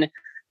just seen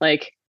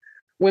like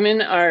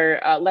women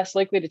are less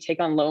likely to take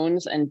on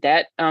loans and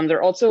debt.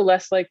 They're also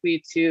less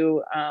likely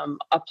to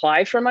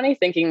apply for money,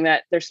 thinking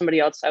that there's somebody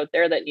else out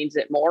there that needs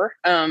it more.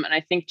 And I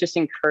think just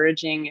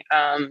encouraging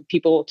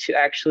people to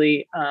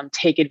actually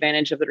take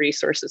advantage of the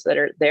resources that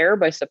are there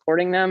by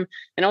supporting them,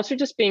 and also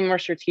just being more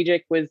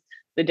strategic with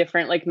the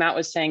different, like Matt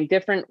was saying,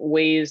 different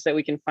ways that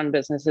we can fund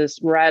businesses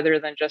rather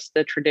than just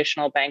the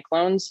traditional bank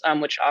loans,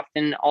 which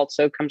often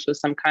also comes with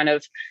some kind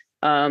of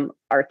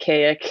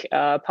archaic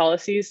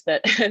policies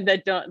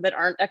that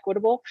aren't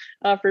equitable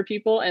for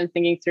people, and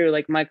thinking through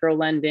like micro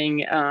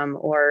lending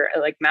or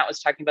like Matt was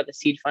talking about the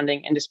seed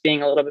funding, and just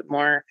being a little bit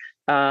more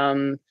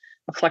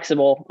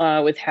flexible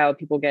with how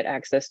people get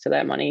access to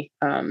that money.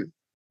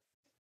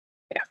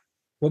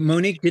 What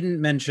Monique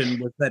didn't mention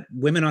was that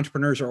women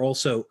entrepreneurs are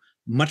also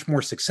much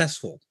more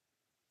successful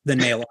than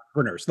male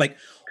entrepreneurs. Like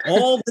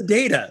all the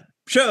data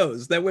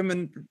shows that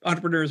women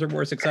entrepreneurs are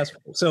more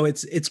successful. So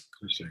it's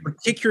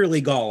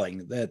particularly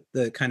galling that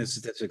the kind of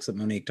statistics that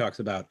Monique talks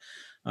about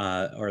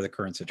are the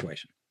current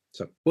situation.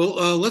 So,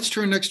 well, let's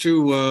turn next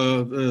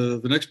to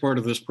the next part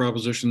of this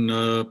proposition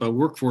about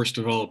workforce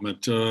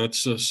development.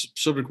 It's a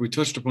subject we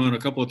touched upon a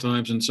couple of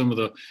times in some of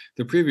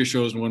the previous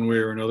shows in one way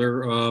or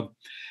another.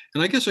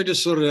 And I guess I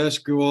just sort of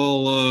ask you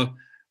all,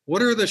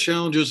 what are the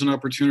challenges and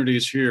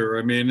opportunities here?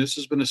 I mean, this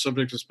has been a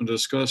subject that's been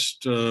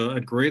discussed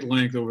at great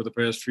length over the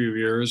past few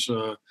years.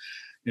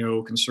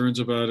 Concerns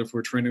about if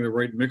we're training the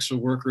right mix of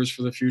workers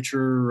for the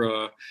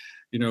future.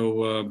 You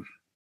know,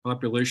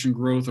 population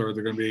growth. Are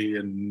there going to be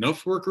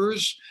enough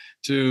workers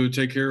to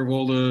take care of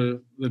all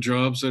the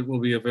jobs that will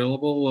be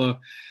available?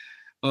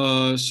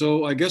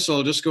 So I guess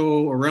I'll just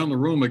go around the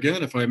room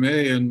again, if I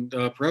may, and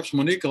perhaps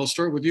Monique, I'll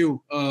start with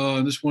you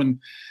on this one.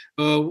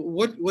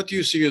 What do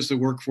you see as the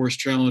workforce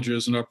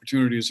challenges and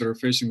opportunities that are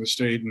facing the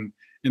state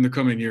in the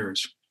coming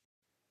years?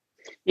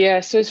 Yeah,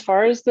 so as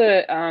far as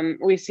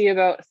we see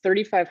about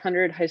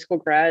 3,500 high school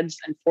grads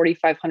and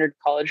 4,500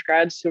 college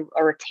grads who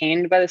are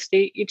retained by the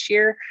state each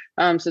year.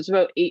 So it's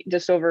about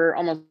just over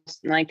almost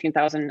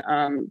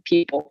 19,000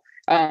 people.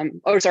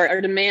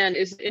 Our demand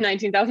is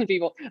 19,000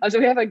 people. So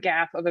we have a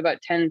gap of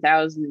about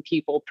 10,000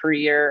 people per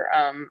year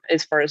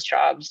as far as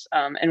jobs.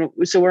 And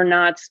so we're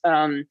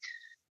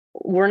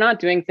not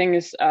doing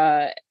things,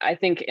 I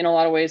think, in a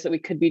lot of ways that we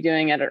could be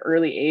doing at an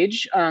early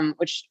age,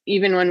 which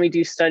even when we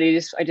do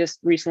studies, I just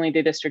recently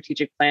did a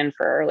strategic plan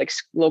for our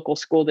local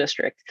school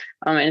district.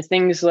 And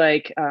things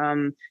like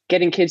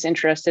getting kids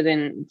interested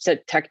in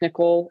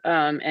technical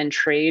and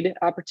trade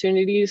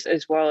opportunities,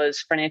 as well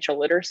as financial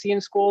literacy in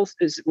schools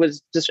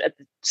was just at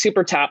the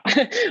super top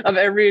of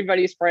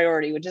everybody's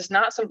priority, which is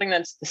not something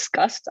that's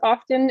discussed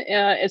often,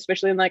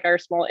 especially in our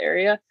small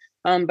area.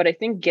 But I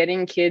think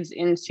getting kids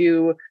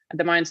into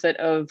the mindset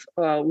of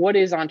what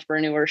is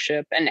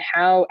entrepreneurship and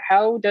how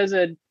does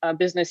a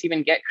business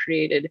even get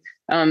created?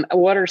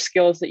 What are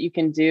skills that you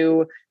can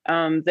do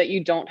that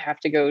you don't have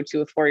to go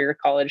to a four-year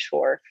college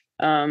for?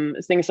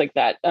 Things like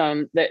that.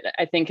 That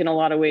I think in a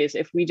lot of ways,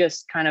 if we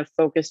just kind of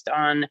focused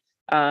on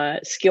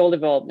skill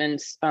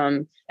development,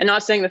 and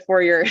not saying the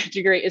four-year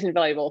degree isn't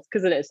valuable,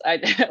 because it is.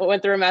 I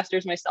went through a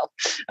master's myself,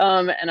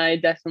 and I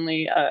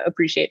definitely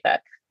appreciate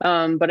that.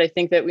 But I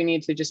think that we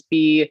need to just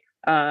be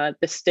the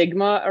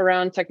stigma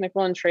around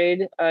technical and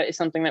trade is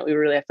something that we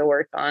really have to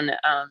work on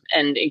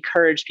and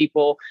encourage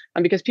people,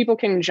 because people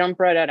can jump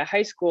right out of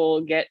high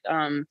school,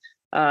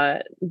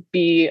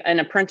 be an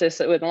apprentice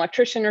with an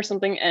electrician or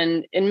something,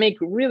 and make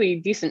really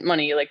decent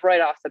money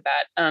right off the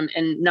bat,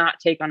 and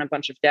not take on a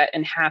bunch of debt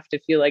and have to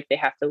feel like they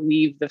have to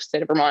leave the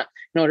state of Vermont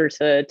in order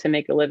to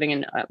make a living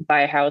and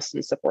buy a house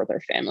and support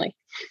their family.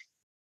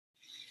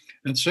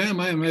 And Sam,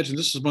 I imagine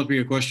this must be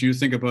a question you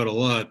think about a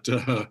lot.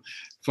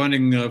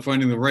 Finding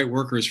the right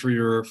workers for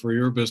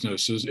your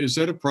business, is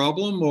that a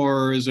problem,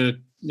 or is it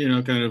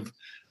kind of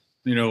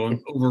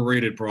an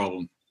overrated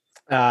problem?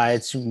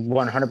 It's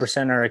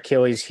 100% our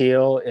Achilles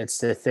heel. It's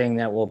the thing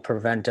that will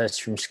prevent us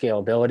from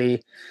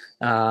scalability.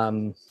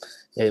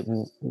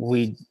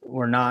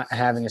 We're not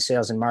having a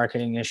sales and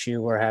marketing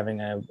issue. We're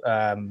having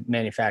a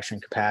manufacturing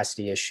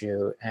capacity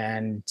issue,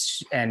 and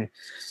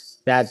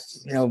that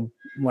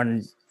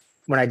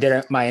when I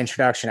did my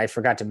introduction, I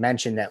forgot to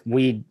mention that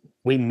we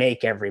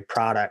make every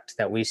product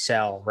that we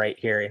sell right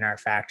here in our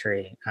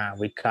factory.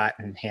 We cut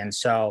and hand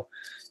sew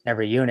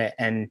every unit,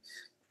 and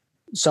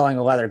sewing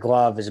a leather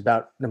glove is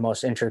about the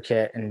most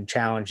intricate and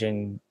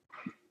challenging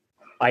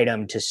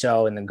item to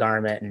sew in the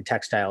garment and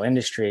textile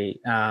industry.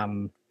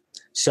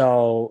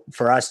 So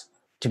for us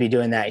to be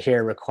doing that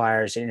here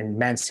requires an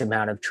immense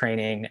amount of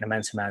training, an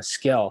immense amount of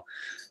skill.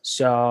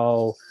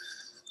 So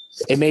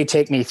it may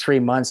take me 3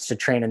 months to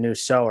train a new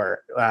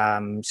sewer.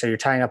 So you're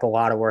tying up a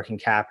lot of working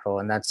capital,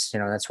 and that's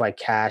why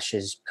cash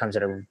comes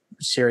at a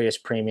serious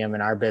premium in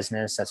our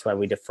business. That's why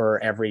we defer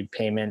every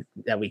payment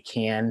that we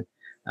can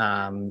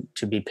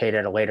to be paid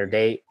at a later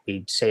date.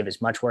 We save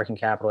as much working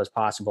capital as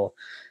possible.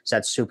 So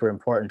that's super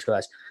important to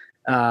us.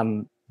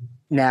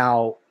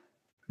 Now,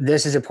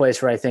 this is a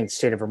place where I think the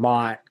state of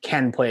Vermont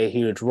can play a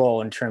huge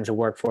role in terms of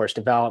workforce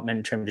development,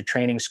 in terms of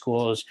training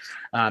schools.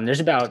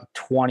 There's about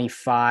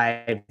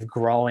 25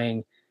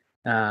 growing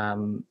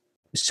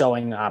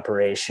sewing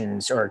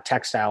operations or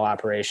textile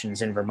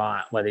operations in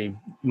Vermont.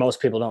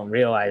 Most people don't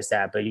realize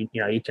that, but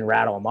you can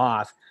rattle them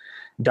off.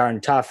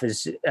 Darn Tough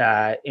is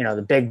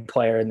the big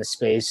player in the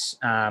space.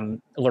 A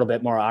little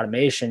bit more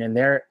automation in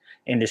their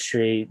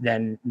industry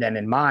than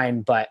in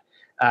mine, but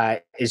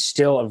is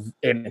still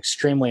an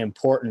extremely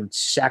important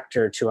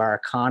sector to our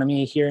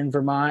economy here in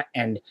Vermont,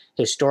 and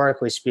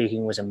historically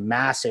speaking was a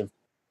massive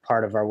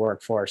part of our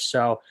workforce.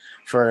 So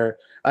for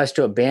us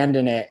to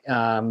abandon it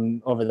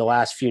over the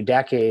last few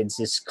decades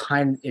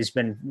has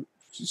been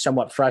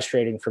somewhat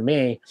frustrating for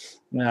me.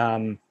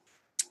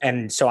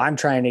 And so I'm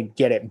trying to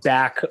get it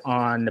back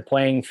on the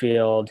playing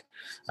field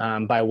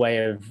by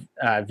way of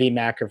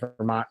VMAC, or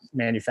Vermont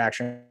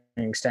Manufacturing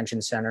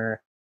Extension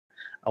Center,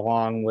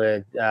 along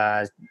with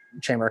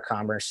Chamber of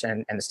Commerce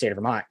and the state of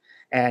Vermont.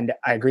 And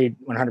I agreed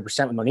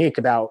 100% with Monique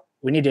about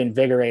we need to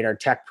invigorate our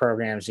tech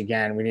programs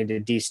again. We need to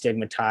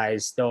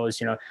destigmatize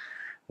those. We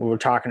were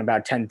talking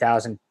about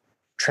 10,000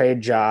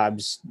 trade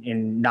jobs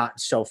in not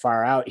so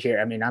far out here.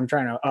 I mean, I'm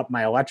trying to up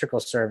my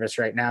electrical service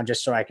right now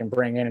just so I can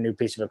bring in a new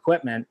piece of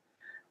equipment,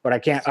 but I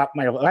can't up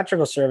my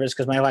electrical service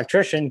because my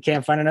electrician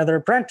can't find another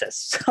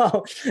apprentice.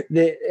 So,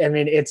 I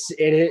mean,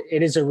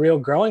 it is a real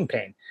growing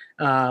pain.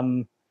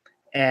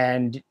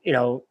 And, you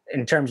know,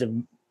 in terms of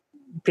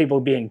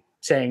people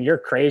saying you're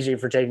crazy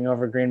for taking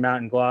over Green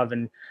Mountain Glove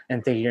and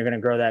thinking you're going to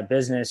grow that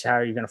business, how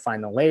are you going to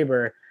find the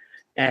labor?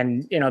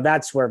 And, you know,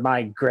 that's where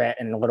my grit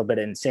and a little bit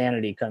of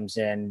insanity comes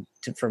in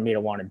for me to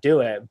want to do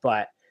it.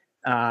 But,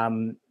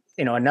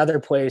 you know, another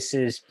place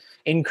is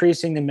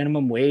increasing the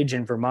minimum wage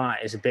in Vermont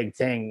is a big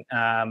thing.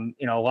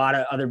 You know, a lot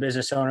of other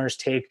business owners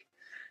make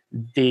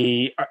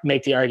the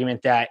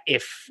argument that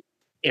if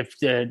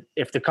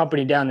the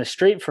company down the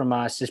street from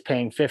us is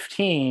paying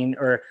 15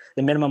 or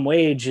the minimum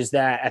wage is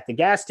that at the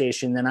gas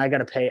station, then I got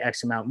to pay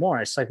X amount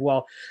more. It's like,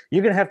 well,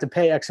 you're going to have to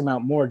pay X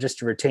amount more just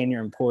to retain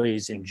your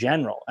employees in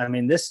general. I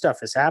mean, this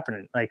stuff is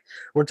happening. Like,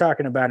 we're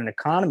talking about an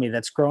economy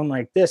that's grown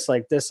like this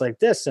since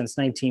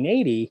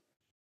 1980,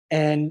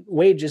 and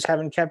wages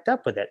haven't kept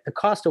up with it. The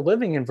cost of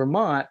living in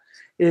Vermont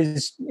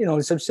is, you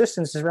know,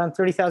 subsistence is around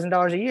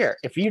 $30,000 a year.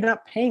 If you're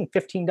not paying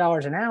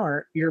 $15 an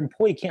hour, your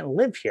employee can't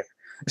live here.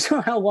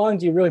 So how long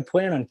do you really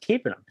plan on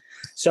keeping them?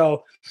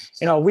 So,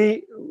 you know,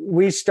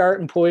 we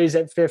start employees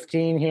at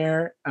 15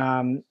 here.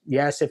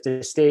 Yes, if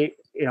the state,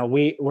 you know,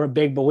 we're a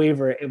big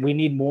believer, we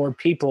need more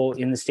people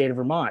in the state of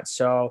Vermont.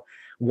 So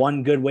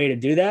one good way to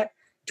do that,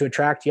 to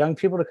attract young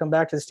people to come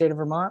back to the state of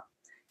Vermont,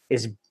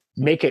 is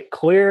make it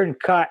clear and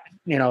cut,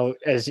 you know,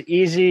 as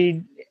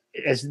easy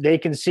as they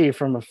can see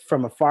from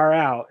afar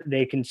out.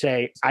 They can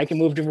say, I can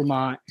move to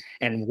Vermont,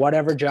 and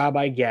whatever job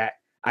I get,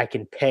 I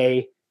can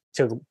pay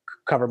to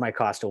cover my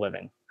cost of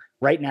living.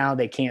 Right now,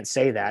 they can't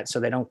say that, so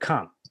they don't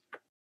come.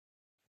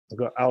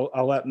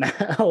 I'll let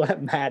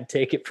Matt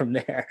take it from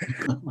there.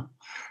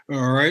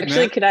 All right.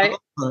 Actually, Matt,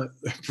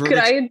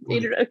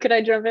 could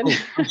I jump in? Oh,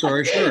 I'm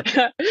sorry. Sure.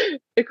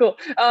 Cool.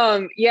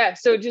 Yeah.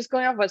 So just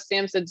going off what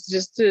Sam said,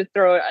 just to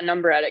throw a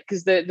number at it,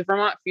 because the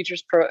Vermont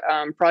Futures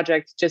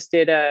Project just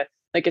did a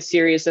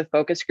series of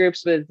focus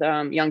groups with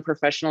young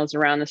professionals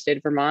around the state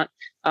of Vermont.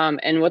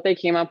 And what they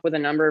came up with a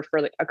number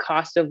for a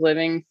cost of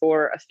living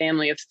for a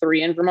family of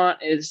 3 in Vermont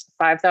is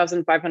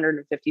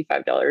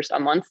 $5,555 a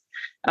month.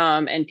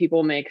 And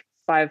people make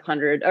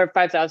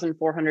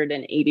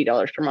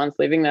 $5,480 per month,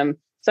 leaving them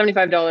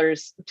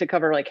 $75 to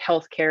cover like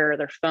healthcare,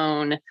 their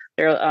phone,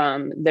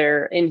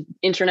 their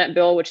internet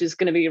bill, which is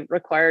going to be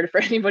required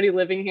for anybody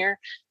living here.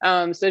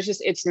 So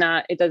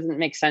it doesn't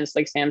make sense,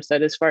 like Sam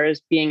said, as far as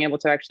being able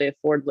to actually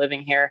afford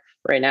living here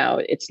right now.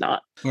 It's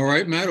not. All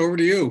right, Matt, over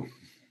to you.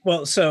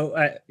 Well, so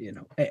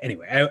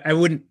anyway, I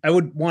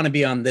would want to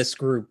be on this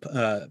group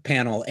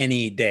panel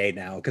any day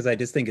now, because I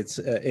just think it's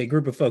a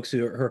group of folks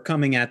who are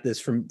coming at this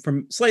from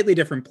slightly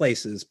different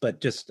places,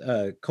 but just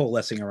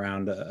coalescing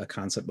around a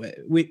concept.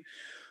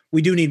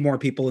 We do need more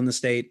people in the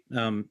state.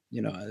 Some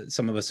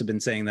of us have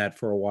been saying that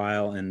for a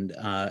while,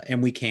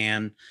 and we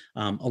can.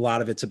 A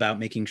lot of it's about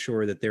making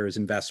sure that there is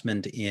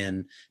investment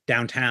in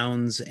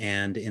downtowns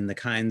and in the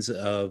kinds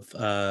of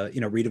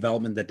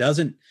redevelopment that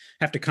doesn't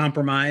have to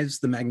compromise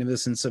the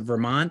magnificence of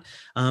Vermont.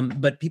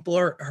 But people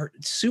are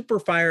super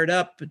fired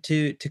up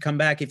to come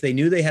back if they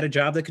knew they had a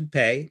job that could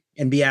pay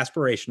and be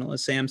aspirational,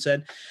 as Sam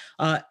said,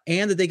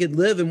 and that they could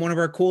live in one of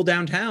our cool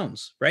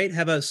downtowns, right?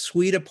 Have a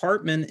sweet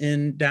apartment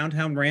in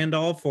downtown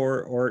Randolph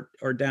or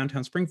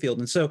downtown Springfield.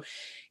 And so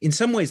in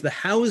some ways, the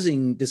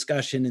housing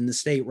discussion in the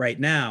state right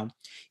now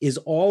is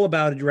all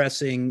about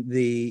addressing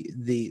the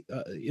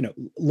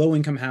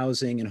low-income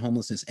housing and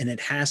homelessness, and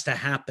it has to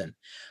happen.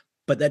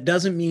 But that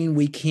doesn't mean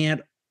we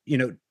can't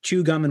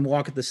chew gum and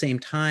walk at the same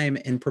time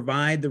and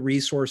provide the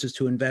resources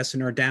to invest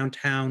in our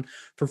downtown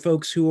for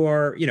folks who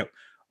are,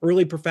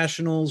 early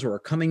professionals or are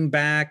coming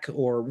back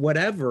or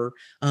whatever,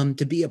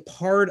 to be a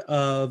part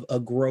of a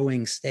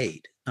growing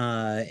state,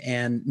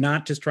 and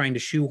not just trying to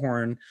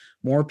shoehorn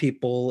more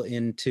people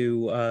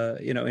into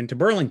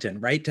Burlington,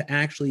 right? To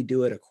actually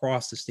do it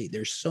across the state.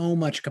 There's so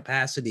much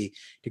capacity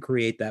to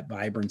create that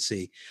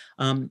vibrancy.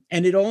 And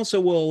it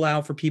also will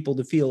allow for people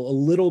to feel a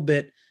little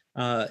bit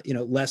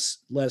less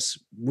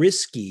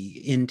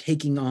risky in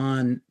taking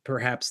on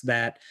perhaps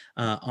that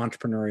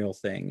entrepreneurial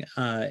thing.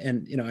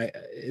 I'm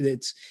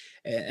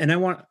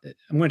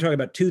going to talk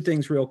about 2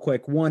 things real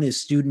quick. One is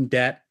student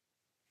debt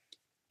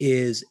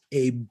is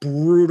a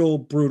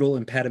brutal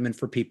impediment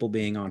for people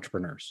being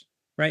entrepreneurs,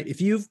 right?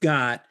 If you've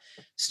got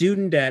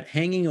student debt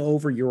hanging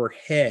over your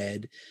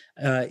head,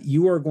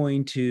 you are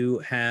going to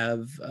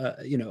have,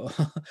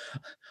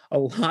 a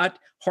lot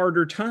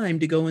harder time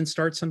to go and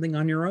start something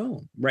on your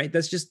own, right?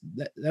 That's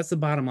the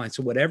bottom line.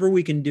 So whatever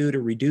we can do to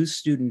reduce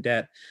student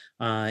debt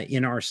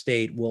in our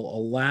state will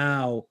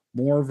allow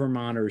more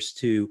Vermonters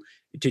to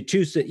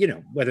choose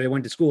to, whether they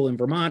went to school in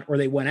Vermont or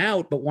they went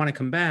out but want to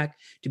come back,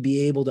 to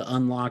be able to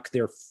unlock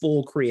their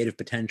full creative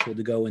potential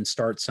to go and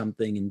start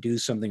something and do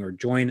something, or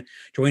join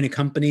a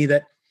company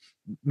that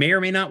may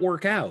or may not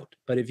work out.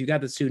 But if you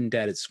got the student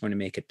debt, it's going to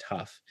make it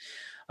tough.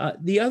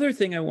 The other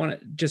thing I want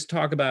to just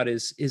talk about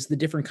is the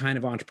different kind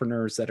of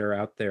entrepreneurs that are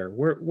out there.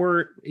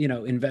 We're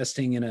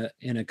investing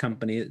in a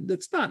company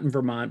that's not in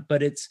Vermont,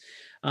 but it's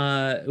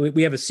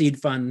we have a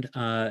seed fund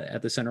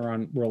at the Center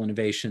on Rural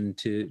Innovation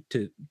to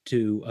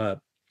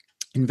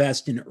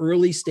invest in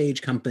early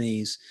stage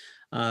companies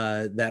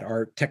that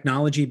are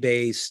technology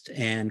based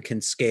and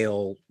can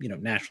scale,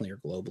 nationally or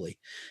globally.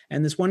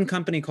 And this one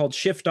company called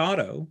Shift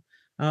Auto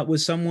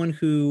was someone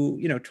who,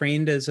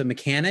 trained as a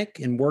mechanic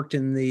and worked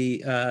in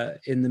the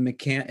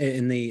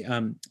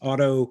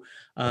auto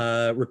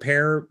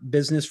repair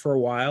business for a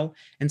while,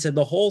 and said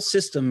the whole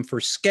system for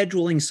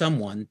scheduling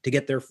someone to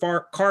get their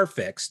car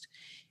fixed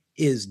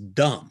is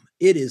dumb.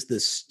 It is the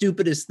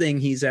stupidest thing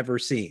he's ever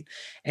seen,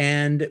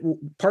 and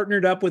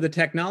partnered up with a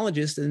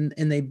technologist,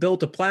 and they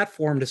built a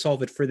platform to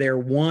solve it for their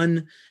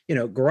one,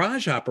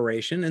 garage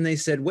operation. And they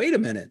said, wait a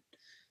minute,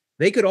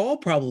 they could all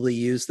probably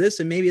use this,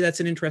 and maybe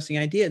that's an interesting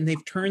idea. And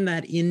they've turned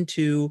that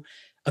into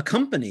a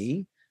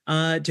company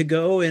to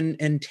go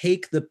and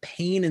take the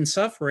pain and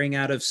suffering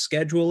out of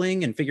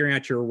scheduling and figuring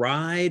out your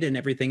ride and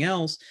everything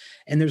else.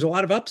 And there's a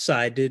lot of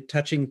upside to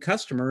touching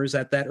customers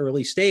at that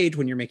early stage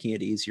when you're making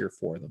it easier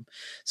for them.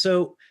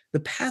 So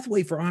the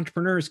pathway for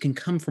entrepreneurs can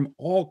come from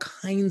all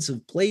kinds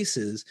of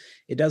places.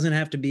 It doesn't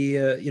have to be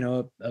a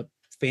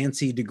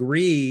fancy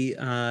degree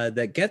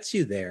that gets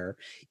you there,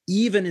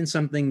 even in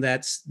something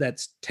that's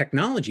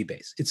technology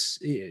based.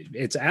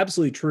 It's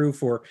absolutely true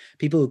for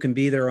people who can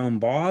be their own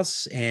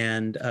boss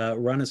and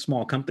run a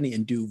small company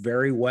and do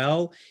very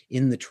well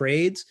in the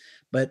trades.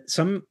 But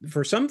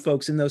for some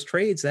folks in those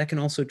trades, that can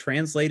also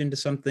translate into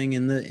something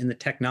in the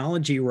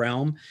technology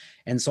realm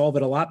and solve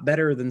it a lot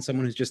better than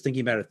someone who's just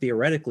thinking about it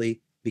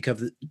theoretically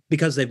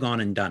because they've gone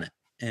and done it.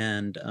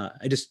 And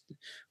I just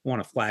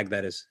want to flag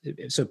that as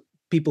so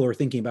people who are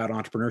thinking about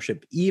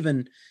entrepreneurship,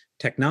 even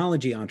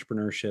technology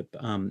entrepreneurship,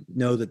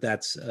 know that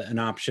that's an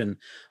option.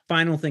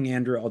 Final thing,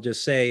 Andrew, I'll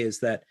just say is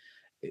that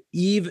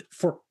even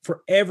for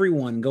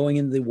everyone going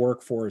into the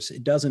workforce,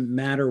 it doesn't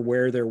matter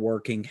where they're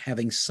working,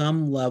 having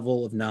some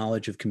level of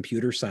knowledge of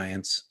computer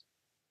science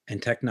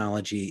and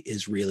technology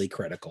is really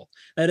critical.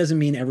 That doesn't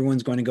mean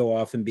everyone's going to go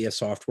off and be a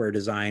software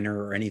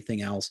designer or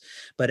anything else.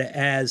 But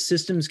as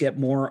systems get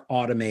more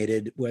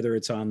automated, whether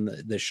it's on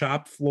the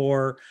shop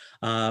floor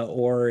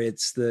or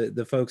it's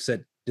the folks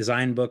at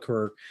Design Book who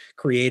are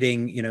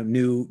creating,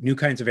 new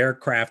kinds of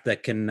aircraft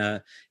that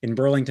can in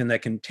Burlington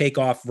that can take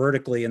off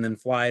vertically and then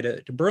fly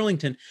to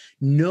Burlington,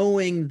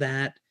 knowing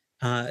that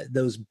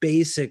those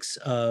basics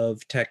of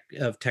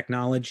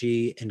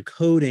technology and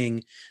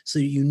coding, so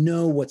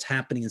what's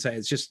happening inside.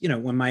 It's just,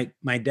 when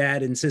my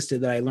dad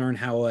insisted that I learn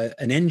how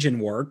an engine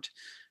worked,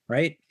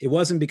 right? It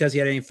wasn't because he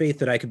had any faith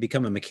that I could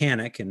become a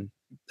mechanic, and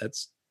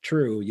that's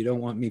true. You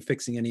don't want me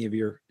fixing any of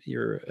your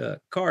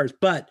cars,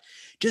 but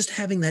just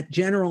having that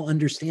general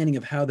understanding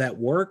of how that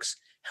works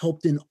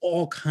helped in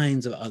all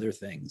kinds of other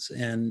things.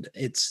 And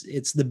it's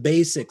the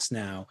basics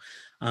now.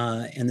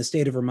 And the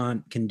state of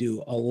Vermont can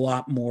do a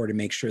lot more to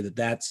make sure that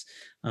that's,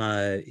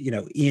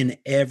 in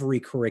every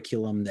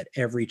curriculum that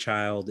every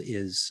child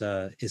is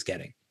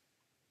getting.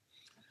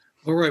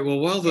 All right. Well,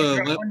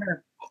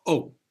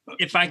 while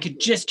if I could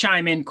just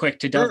chime in quick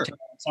to dovetail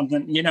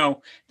something,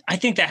 I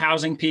think the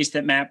housing piece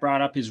that Matt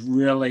brought up is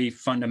really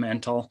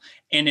fundamental,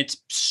 and it's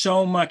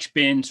so much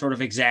been sort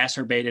of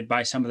exacerbated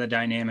by some of the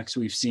dynamics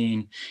we've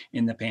seen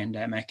in the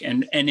pandemic.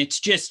 And it's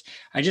just,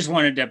 I just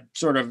wanted to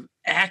sort of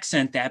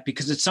accent that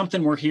because it's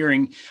something we're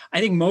hearing.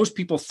 I think most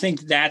people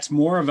think that's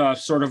more of a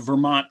sort of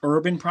Vermont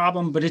urban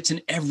problem, but it's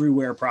an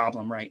everywhere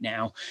problem right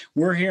now.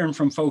 We're hearing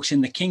from folks in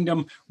the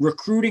kingdom,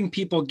 recruiting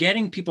people,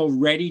 getting people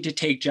ready to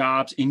take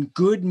jobs in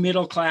good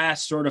middle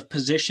class sort of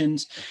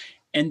positions.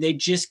 And they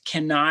just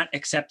cannot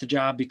accept the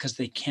job because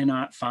they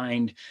cannot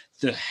find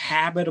the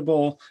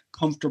habitable,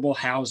 comfortable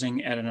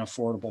housing at an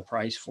affordable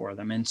price for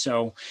them. And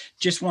so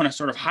just want to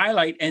sort of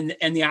highlight, and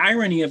the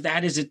irony of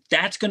that is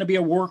that's going to be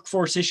a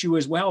workforce issue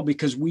as well,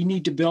 because we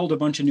need to build a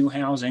bunch of new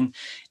housing.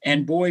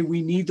 And boy,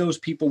 we need those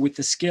people with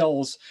the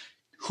skills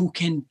who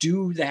can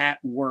do that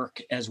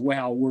work as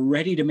well. We're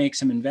ready to make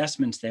some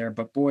investments there,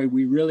 but boy,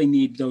 we really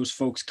need those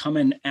folks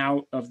coming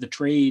out of the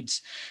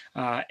trades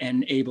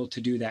and able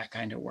to do that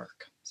kind of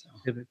work.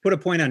 Put a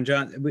point on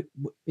John.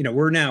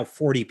 We're now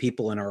 40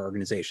 people in our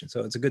organization,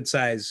 so it's a good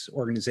size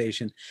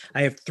organization.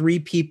 I have 3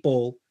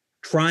 people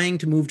trying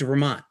to move to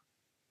Vermont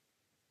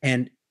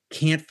and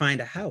can't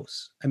find a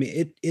house. I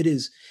mean, it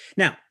is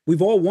now.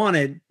 We've all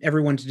wanted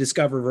everyone to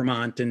discover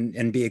Vermont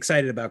and be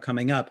excited about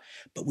coming up,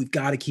 but we've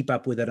got to keep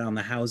up with it on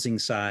the housing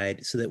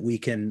side so that we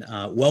can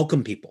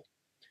welcome people.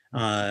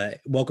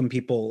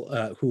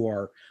 Who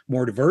are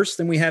more diverse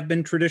than we have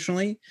been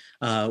traditionally,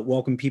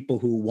 welcome people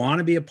who want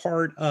to be a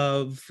part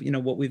of,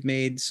 what we've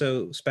made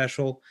so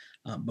special.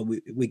 But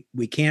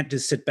we can't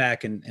just sit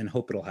back and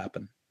hope it'll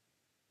happen.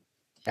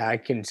 Yeah, I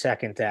can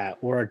second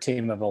that. We're a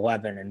team of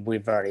 11 and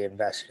we've already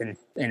invested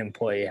in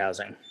employee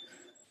housing.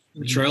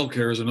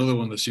 Childcare is another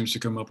one that seems to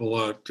come up a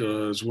lot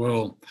as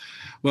well.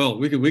 Well,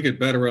 we could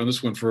bat around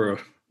this one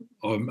for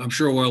I'm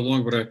sure a while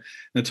longer, but in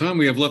the time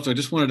we have left, I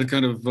just wanted to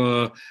kind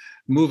of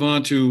move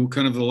on to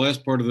kind of the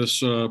last part of this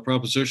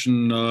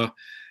proposition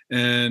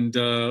and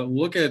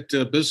look at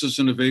business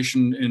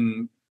innovation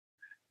in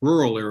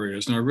rural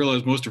areas. Now, I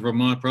realize most of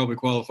Vermont probably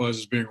qualifies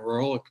as being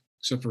rural,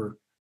 except for a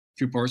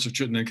few parts of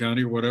Chittenden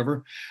County or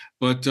whatever.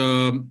 But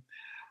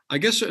I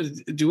guess,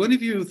 do any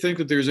of you think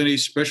that there's any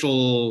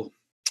special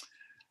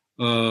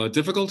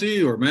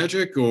difficulty or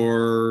magic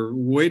or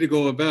way to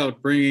go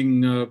about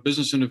bringing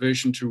business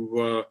innovation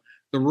to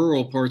the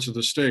rural parts of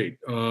the state?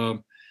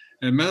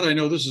 And Matt, I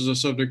know this is a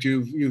subject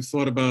you've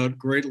thought about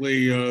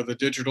greatly, the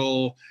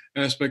digital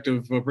aspect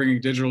of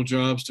bringing digital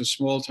jobs to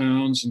small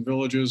towns and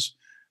villages,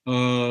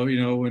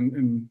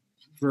 in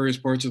various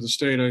parts of the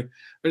state. I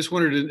just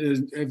wondered,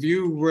 have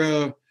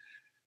you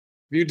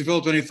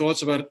developed any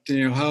thoughts about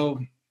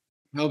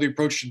how the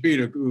approach should be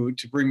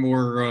to bring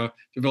more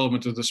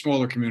development to the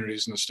smaller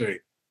communities in the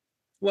state?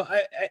 Well,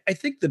 I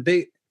think the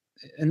big,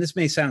 and this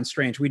may sound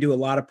strange, we do a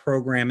lot of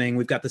programming.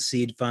 We've got the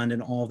seed fund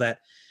and all that.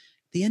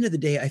 At the end of the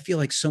day, I feel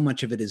like so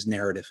much of it is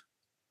narrative.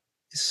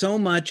 So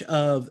much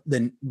of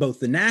both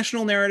the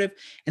national narrative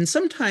and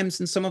sometimes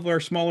in some of our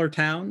smaller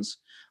towns,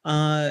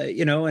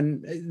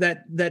 and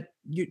that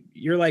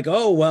you're like,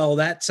 oh, well,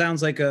 that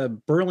sounds like a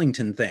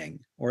Burlington thing,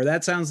 or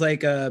that sounds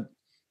like a,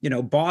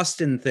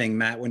 Boston thing,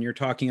 Matt, when you're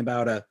talking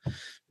about a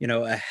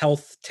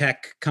health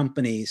tech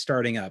company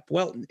starting up.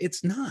 Well,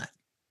 it's not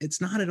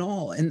at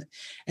all. And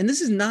this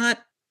has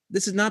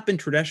not been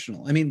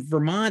traditional. I mean,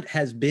 Vermont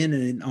has been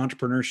an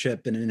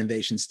entrepreneurship and an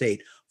innovation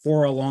state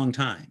for a long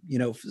time.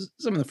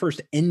 Some of the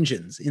first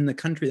engines in the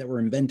country that were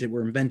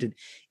invented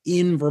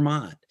in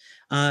Vermont.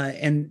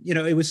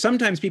 It was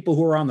sometimes people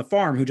who were on the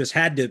farm who just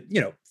had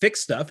to,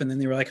 fix stuff. And then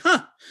they were like,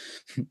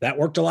 that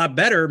worked a lot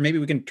better. Maybe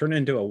we can turn it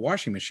into a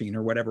washing machine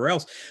or whatever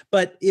else.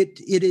 But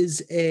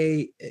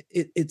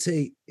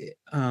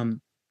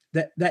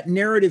that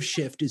narrative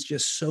shift is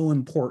just so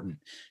important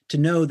to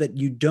know that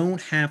you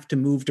don't have to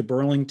move to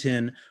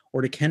Burlington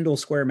or to Kendall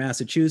Square,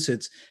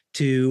 Massachusetts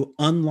to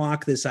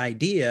unlock this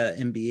idea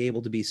and be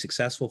able to be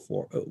successful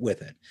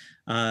with it.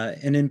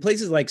 And in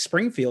places like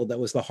Springfield, that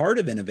was the heart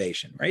of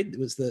innovation, right? It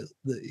was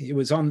it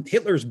was on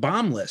Hitler's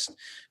bomb list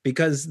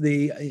because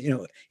the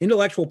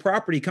intellectual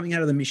property coming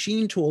out of the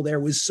machine tool there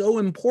was so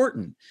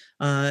important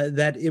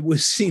that it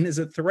was seen as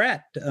a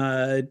threat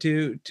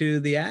to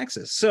the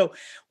Axis. So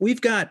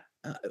we've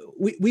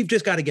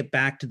just got to get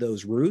back to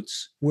those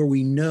roots where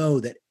we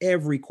know that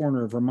every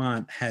corner of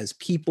Vermont has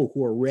people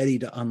who are ready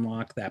to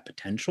unlock that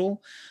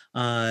potential.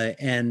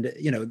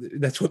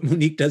 That's what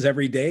Monique does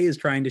every day, is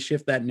trying to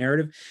shift that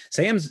narrative.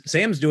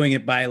 Sam's doing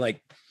it by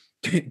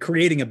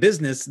creating a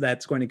business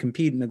that's going to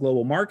compete in the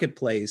global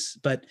marketplace.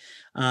 But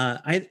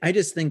I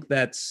just think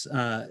that's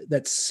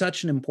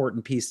such an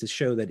important piece to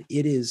show that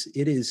it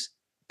is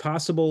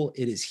possible,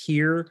 it is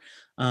here.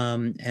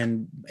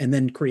 And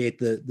then create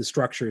the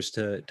structures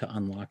to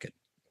unlock it.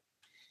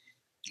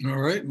 All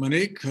right,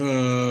 Monique,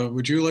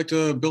 would you like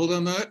to build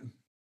on that?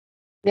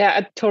 Yeah,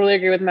 I totally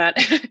agree with Matt.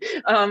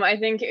 I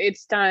think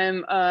it's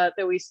time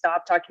that we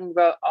stop talking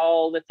about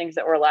all the things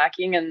that we're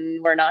lacking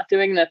and we're not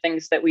doing, the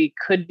things that we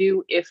could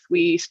do if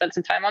we spent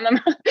some time on them,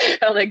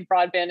 like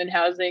broadband and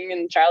housing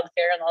and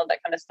childcare and all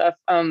that kind of stuff.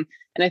 And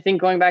I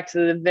think going back to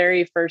the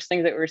very first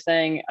things that we were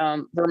saying,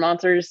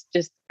 Vermonters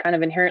just kind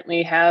of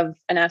inherently have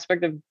an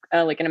aspect of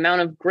an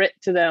amount of grit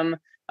to them,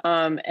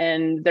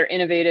 and they're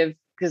innovative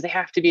because they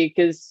have to be,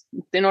 because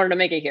in order to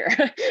make it here.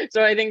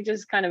 So I think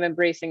just kind of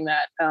embracing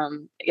that.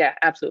 Yeah,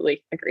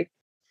 absolutely agree.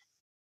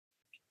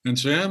 And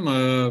Sam,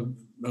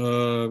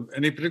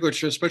 any particular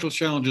special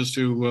challenges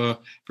to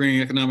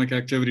bringing economic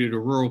activity to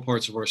rural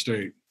parts of our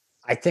state?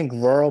 I think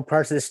rural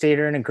parts of the state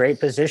are in a great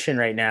position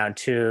right now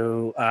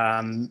to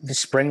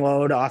spring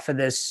load off of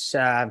this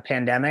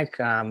pandemic.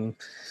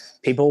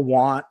 People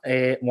want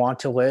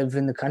to live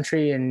in the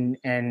country, and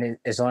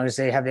as long as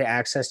they have the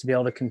access to be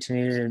able to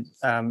continue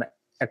to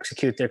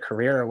execute their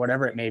career or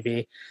whatever it may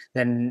be,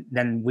 then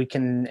we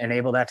can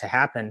enable that to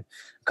happen.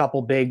 A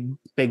couple big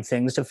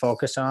things to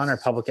focus on are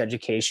public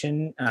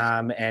education,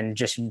 and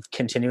just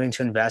continuing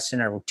to invest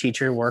in our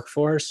teacher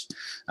workforce,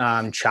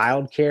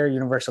 childcare,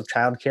 universal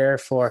childcare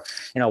for,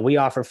 we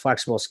offer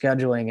flexible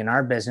scheduling in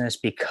our business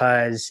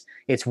because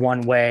it's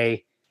one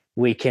way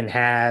we can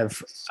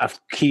have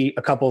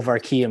a couple of our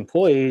key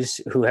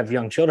employees who have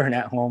young children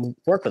at home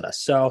work with us.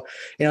 So,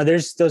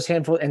 there's those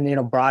handful, and,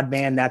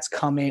 broadband that's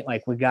coming,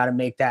 we got to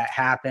make that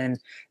happen.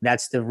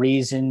 That's the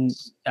reason,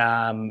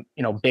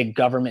 big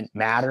government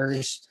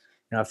matters.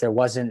 If there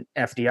wasn't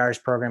FDR's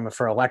program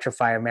for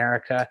Electrify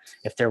America,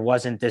 if there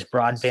wasn't this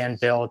broadband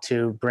bill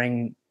to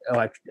bring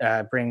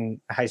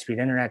high-speed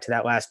internet to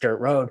that last dirt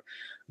road,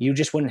 you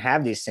just wouldn't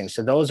have these things.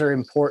 So those are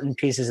important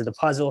pieces of the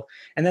puzzle.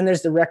 And then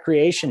there's the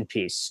recreation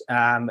piece.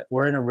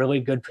 We're in a really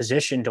good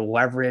position to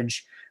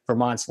leverage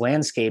Vermont's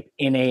landscape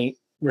in a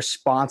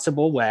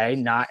responsible way,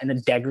 not in a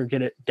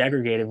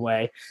degraded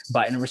way,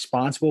 but in a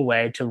responsible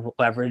way to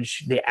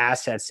leverage the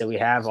assets that we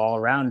have all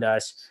around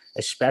us,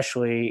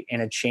 especially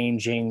in a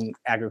changing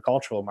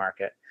agricultural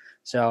market.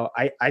 So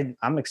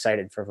I'm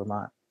excited for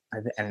Vermont,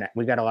 and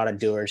we got a lot of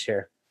doers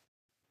here.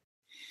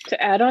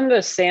 To add on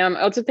to Sam,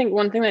 I also think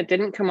one thing that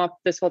didn't come up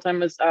this whole time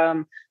was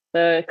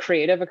the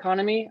creative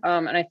economy.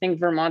 And I think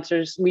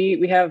Vermonters,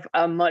 we have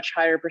a much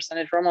higher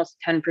percentage, we're almost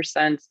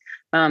 10%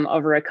 of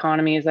our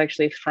economy is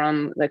actually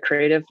from the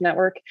creative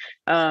network.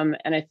 And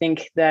I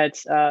think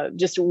that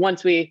just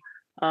once we,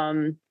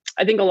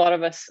 I think a lot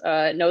of us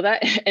know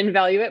that and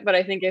value it, but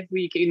I think if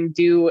we can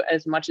do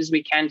as much as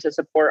we can to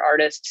support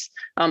artists,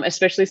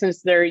 especially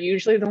since they're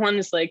usually the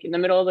ones like in the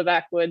middle of the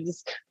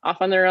backwoods, off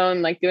on their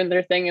own, like doing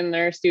their thing in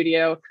their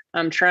studio,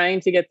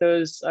 trying to get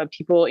those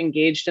people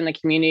engaged in the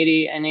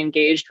community and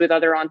engaged with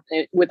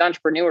with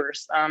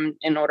entrepreneurs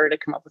in order to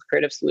come up with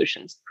creative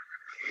solutions.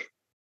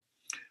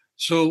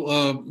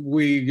 So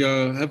we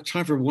have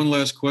time for one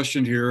last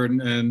question here,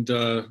 and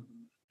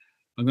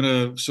I'm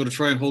going to sort of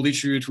try and hold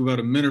each of you to about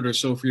a minute or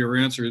so for your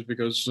answers,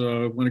 because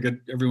I want to get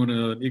everyone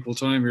an equal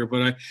time here.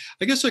 But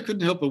I guess I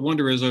couldn't help but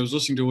wonder, as I was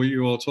listening to what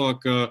you all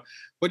talk,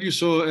 what you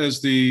saw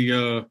as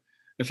the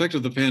effect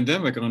of the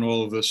pandemic on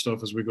all of this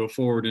stuff as we go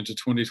forward into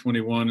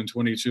 2021 and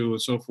 22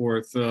 and so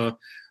forth. Are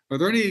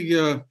there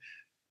any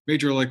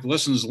major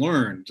lessons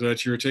learned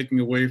that you're taking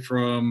away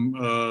from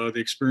the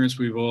experience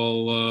we've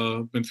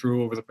all been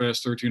through over the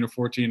past 13 or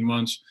 14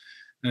 months,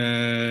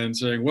 and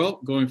saying,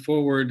 well, going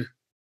forward,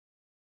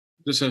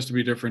 this has to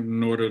be different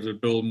in order to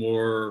build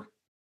more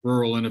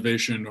rural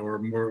innovation or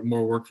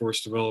more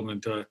workforce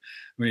development? I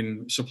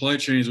mean, supply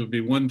chains would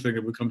be one thing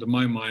that would come to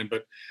my mind,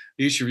 but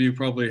each of you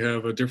probably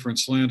have a different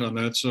slant on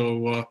that.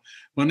 So,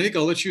 Monique,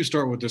 I'll let you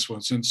start with this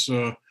one, since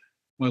my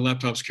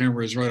laptop's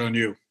camera is right on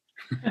you.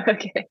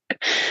 Okay.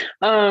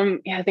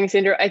 Yeah, thanks,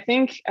 Andrew. I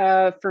think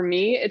for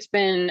me, it's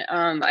been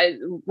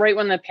right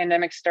when the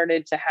pandemic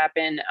started to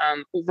happen,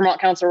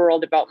 Vermont Council of Rural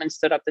Development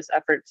stood up this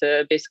effort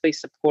to basically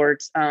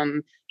support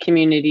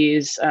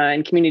communities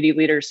and community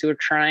leaders who are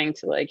trying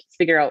to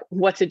figure out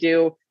what to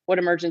do, what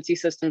emergency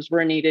systems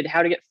were needed,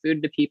 how to get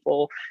food to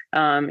people,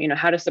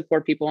 how to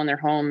support people in their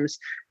homes.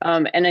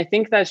 And I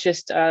think that's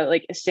just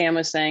like Sam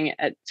was saying,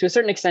 to a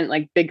certain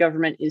extent, big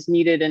government is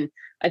needed. And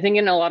I think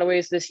in a lot of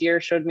ways this year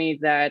showed me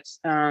that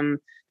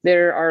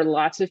there are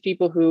lots of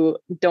people who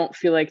don't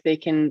feel like they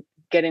can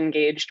get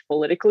engaged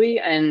politically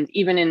and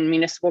even in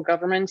municipal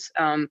governments.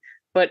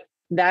 But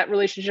that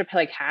relationship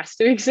has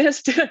to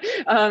exist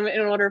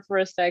in order for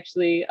us to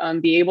actually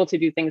be able to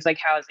do things like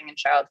housing and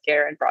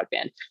childcare and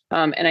broadband.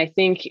 And I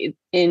think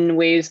in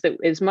ways that,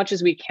 as much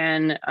as we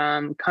can,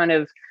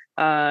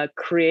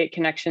 create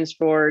connections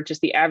for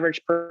just the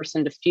average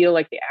person to feel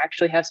like they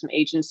actually have some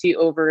agency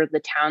over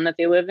the town that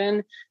they live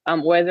in,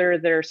 whether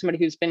they're somebody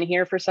who's been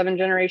here for 7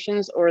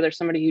 generations or they're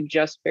somebody who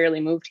just barely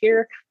moved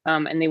here,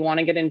 and they want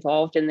to get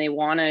involved and they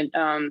want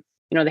to,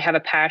 they have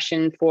a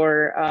passion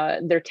for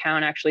their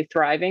town actually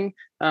thriving.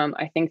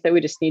 I think that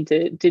we just need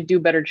to do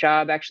a better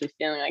job actually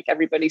feeling like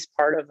everybody's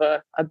part of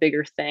a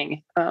bigger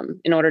thing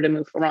in order to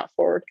move Vermont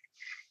forward.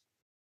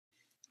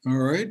 All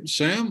right,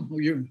 Sam,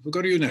 we'll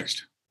go to you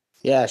next.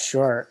 Yeah,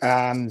 sure.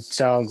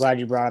 So I'm glad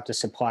you brought up the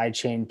supply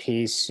chain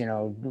piece,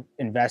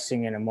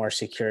 investing in a more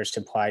secure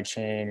supply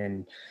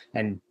chain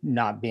and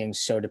not being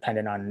so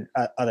dependent on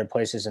other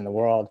places in the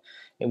world.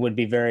 It would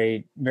be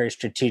very, very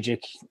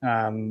strategic,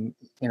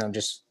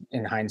 just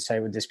in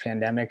hindsight with this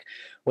pandemic.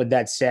 With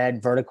that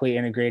said, vertically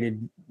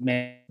integrated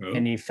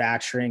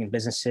manufacturing and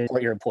businesses for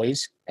your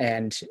employees,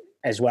 and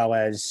as well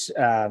as,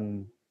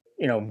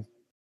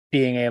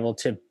 being able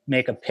to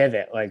make a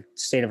pivot, like the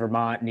state of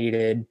Vermont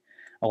needed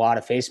a lot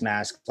of face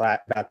masks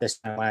about this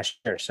time last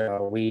year.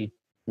 So we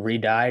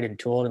re-dyed and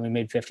tooled and we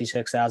made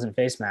 56,000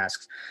 face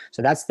masks.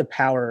 So that's the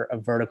power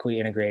of vertically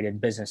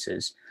integrated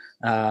businesses.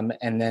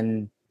 And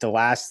then the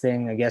last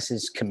thing, I guess,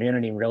 is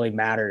community really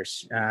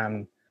matters.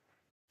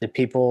 The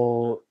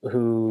people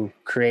who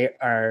create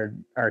our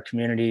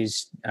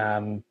communities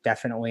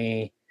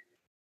definitely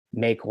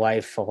make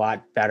life a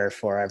lot better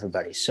for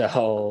everybody.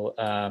 So,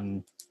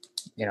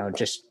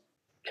 just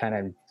kind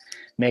of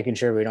making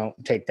sure we don't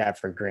take that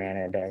for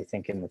granted, I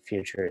think, in the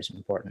future is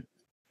important.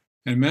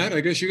 And Matt,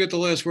 I guess you get the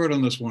last word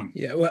on this one.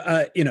 Yeah,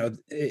 well,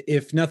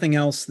 if nothing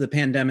else, the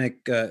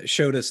pandemic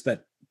showed us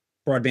that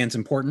broadband's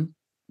important,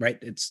 right?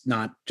 It's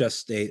not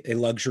just a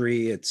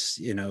luxury. It's,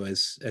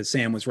 as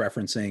Sam was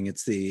referencing,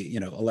 it's the,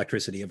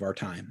 electricity of our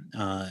time.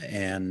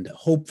 And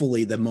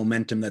hopefully the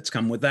momentum that's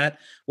come with that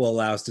will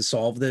allow us to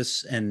solve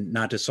this, and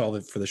not to solve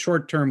it for the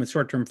short term with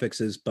short-term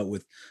fixes, but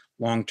with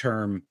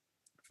long-term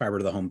fiber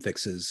to the home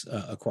fixes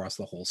across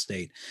the whole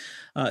state.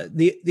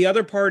 The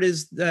other part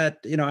is that,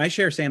 I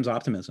share Sam's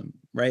optimism,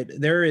 right?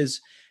 There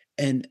is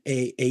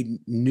a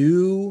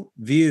new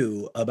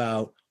view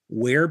about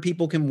where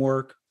people can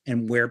work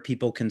and where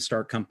people can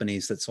start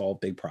companies that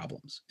solve big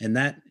problems. And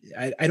that,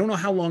 I don't know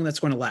how long that's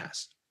going to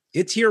last.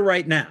 It's here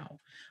right now,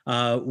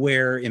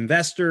 where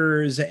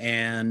investors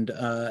and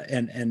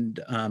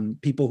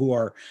people who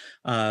are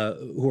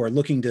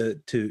looking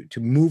to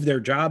move their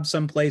job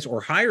someplace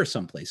or hire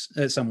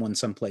someone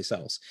someplace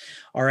else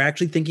are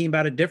actually thinking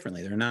about it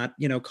differently. They're not,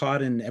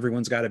 caught in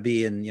everyone's got to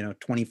be in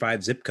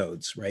 25 zip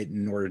codes, right,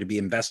 in order to be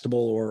investable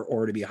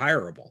or to be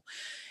hireable.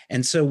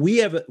 And so we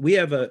have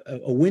a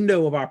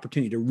window of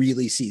opportunity to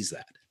really seize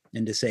that.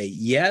 and to say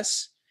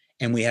yes.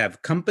 And we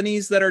have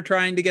companies that are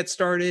trying to get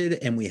started,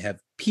 and we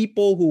have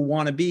people who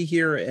want to be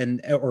here,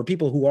 or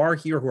people who are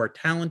here who are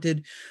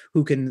talented,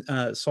 who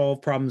can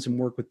solve problems and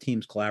work with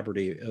teams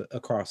collaboratively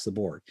across the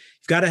board.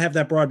 You've got to have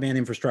that broadband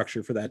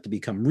infrastructure for that to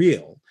become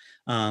real.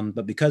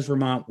 But because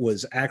Vermont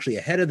was actually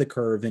ahead of the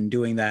curve in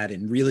doing that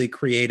in really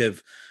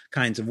creative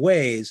kinds of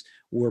ways,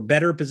 we're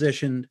better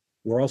positioned.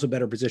 We're also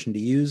better positioned to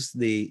use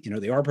the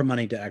ARPA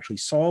money to actually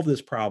solve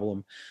this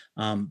problem.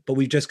 But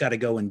we've just got to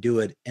go and do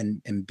it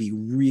and be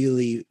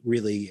really,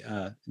 really,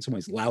 in some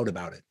ways, loud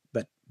about it.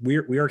 But we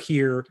are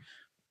here.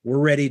 We're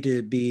ready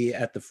to be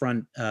at the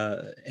front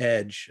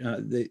edge.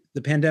 The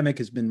pandemic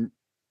has been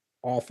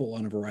awful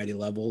on a variety of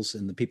levels,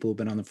 and the people who've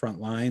been on the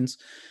front lines,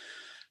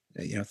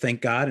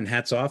 thank God, and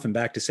hats off, and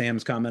back to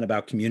Sam's comment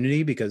about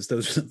community, because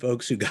those are the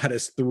folks who got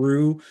us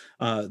through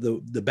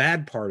the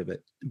bad part of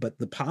it. But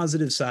the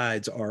positive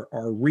sides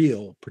are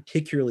real,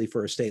 particularly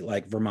for a state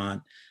like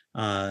Vermont.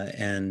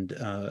 And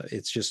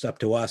it's just up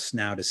to us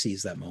now to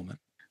seize that moment.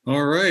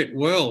 All right.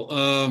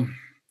 Well,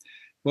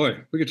 boy,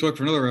 we could talk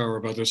for another hour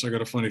about this. I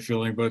got a funny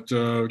feeling, but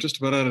just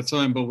about out of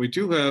time. But we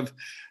do have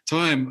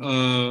time,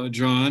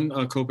 John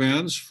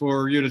Kobans,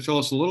 for you to tell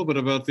us a little bit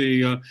about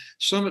the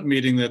summit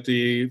meeting that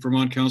the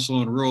Vermont Council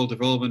on Rural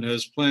Development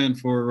has planned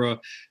for, I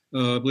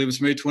believe it's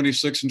May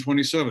 26th and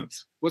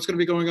 27th. What's going to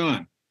be going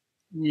on?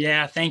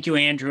 Yeah, thank you,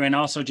 Andrew. And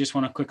also just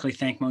want to quickly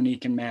thank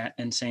Monique and Matt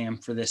and Sam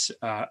for this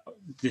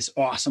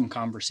awesome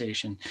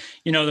conversation.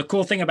 The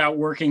cool thing about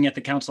working at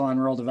the Council on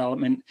Rural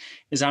Development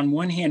is, on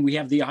one hand, we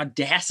have the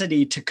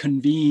audacity to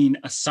convene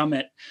a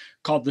summit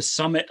called the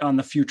Summit on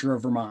the Future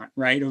of Vermont,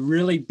 right? A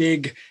really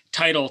big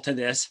title to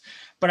this.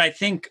 But I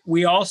think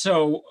we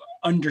also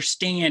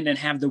understand and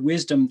have the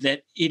wisdom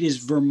that it is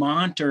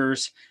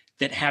Vermonters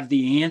that have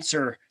the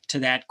answer to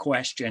that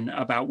question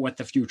about what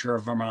the future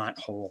of Vermont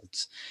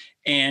holds.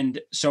 And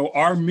so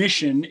our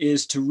mission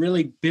is to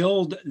really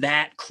build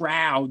that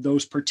crowd,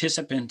 those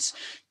participants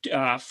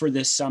for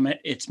this summit.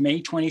 It's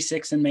May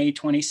 26th and May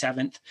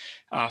 27th.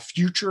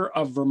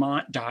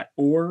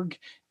 Futureofvermont.org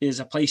is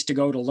a place to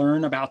go to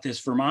learn about this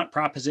Vermont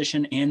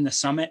proposition and the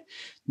summit.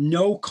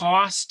 No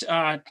cost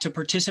to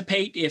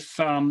participate,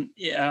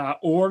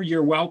 or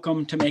you're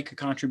welcome to make a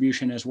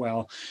contribution as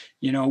well.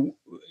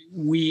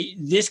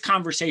 This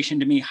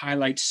conversation to me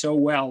highlights so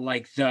well,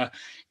 like, the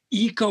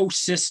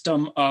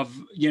ecosystem of,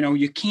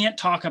 you can't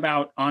talk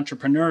about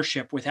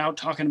entrepreneurship without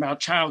talking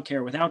about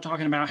childcare, without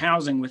talking about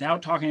housing,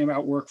 without talking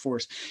about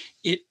workforce.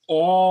 It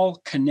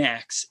all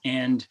connects.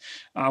 And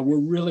we're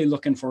really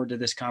looking forward to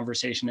this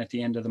conversation at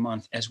the end of the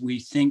month as we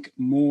think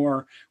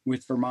more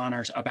with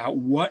Vermonters about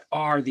what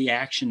are the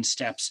action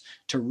steps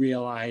to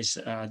realize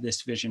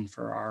this vision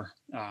for our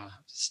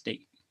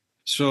state.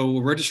 So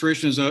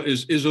registration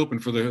is open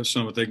for the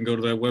summit. They can go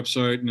to that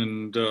website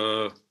and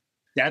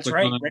That's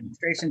right.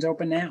 Registration's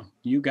open now.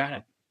 You got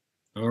it.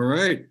 All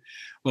right.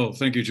 Well,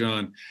 thank you,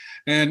 John.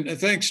 And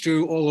thanks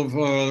to all of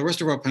the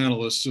rest of our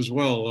panelists as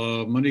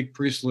well. Monique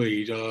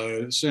Priestley,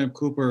 Sam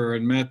Cooper,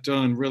 and Matt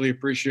Dunn. Really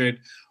appreciate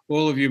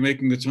all of you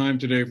making the time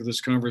today for this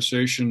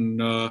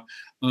conversation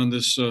on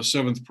this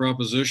seventh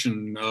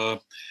proposition.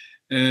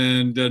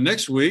 And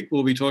next week,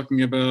 we'll be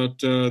talking about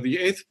the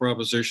eighth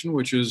proposition,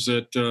 which is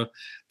that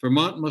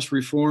Vermont must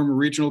reform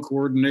regional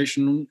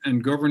coordination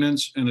and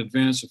governance and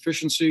advance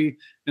efficiency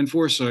and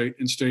foresight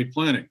in state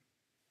planning.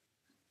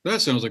 That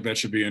sounds like that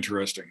should be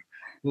interesting.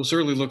 We'll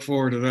certainly look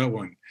forward to that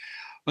one.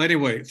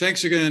 Anyway,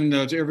 thanks again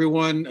to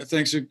everyone.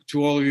 Thanks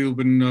to all of you who've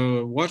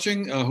been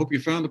watching. I hope you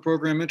found the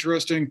program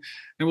interesting,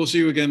 and we'll see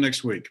you again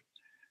next week.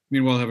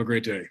 Meanwhile, have a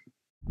great day.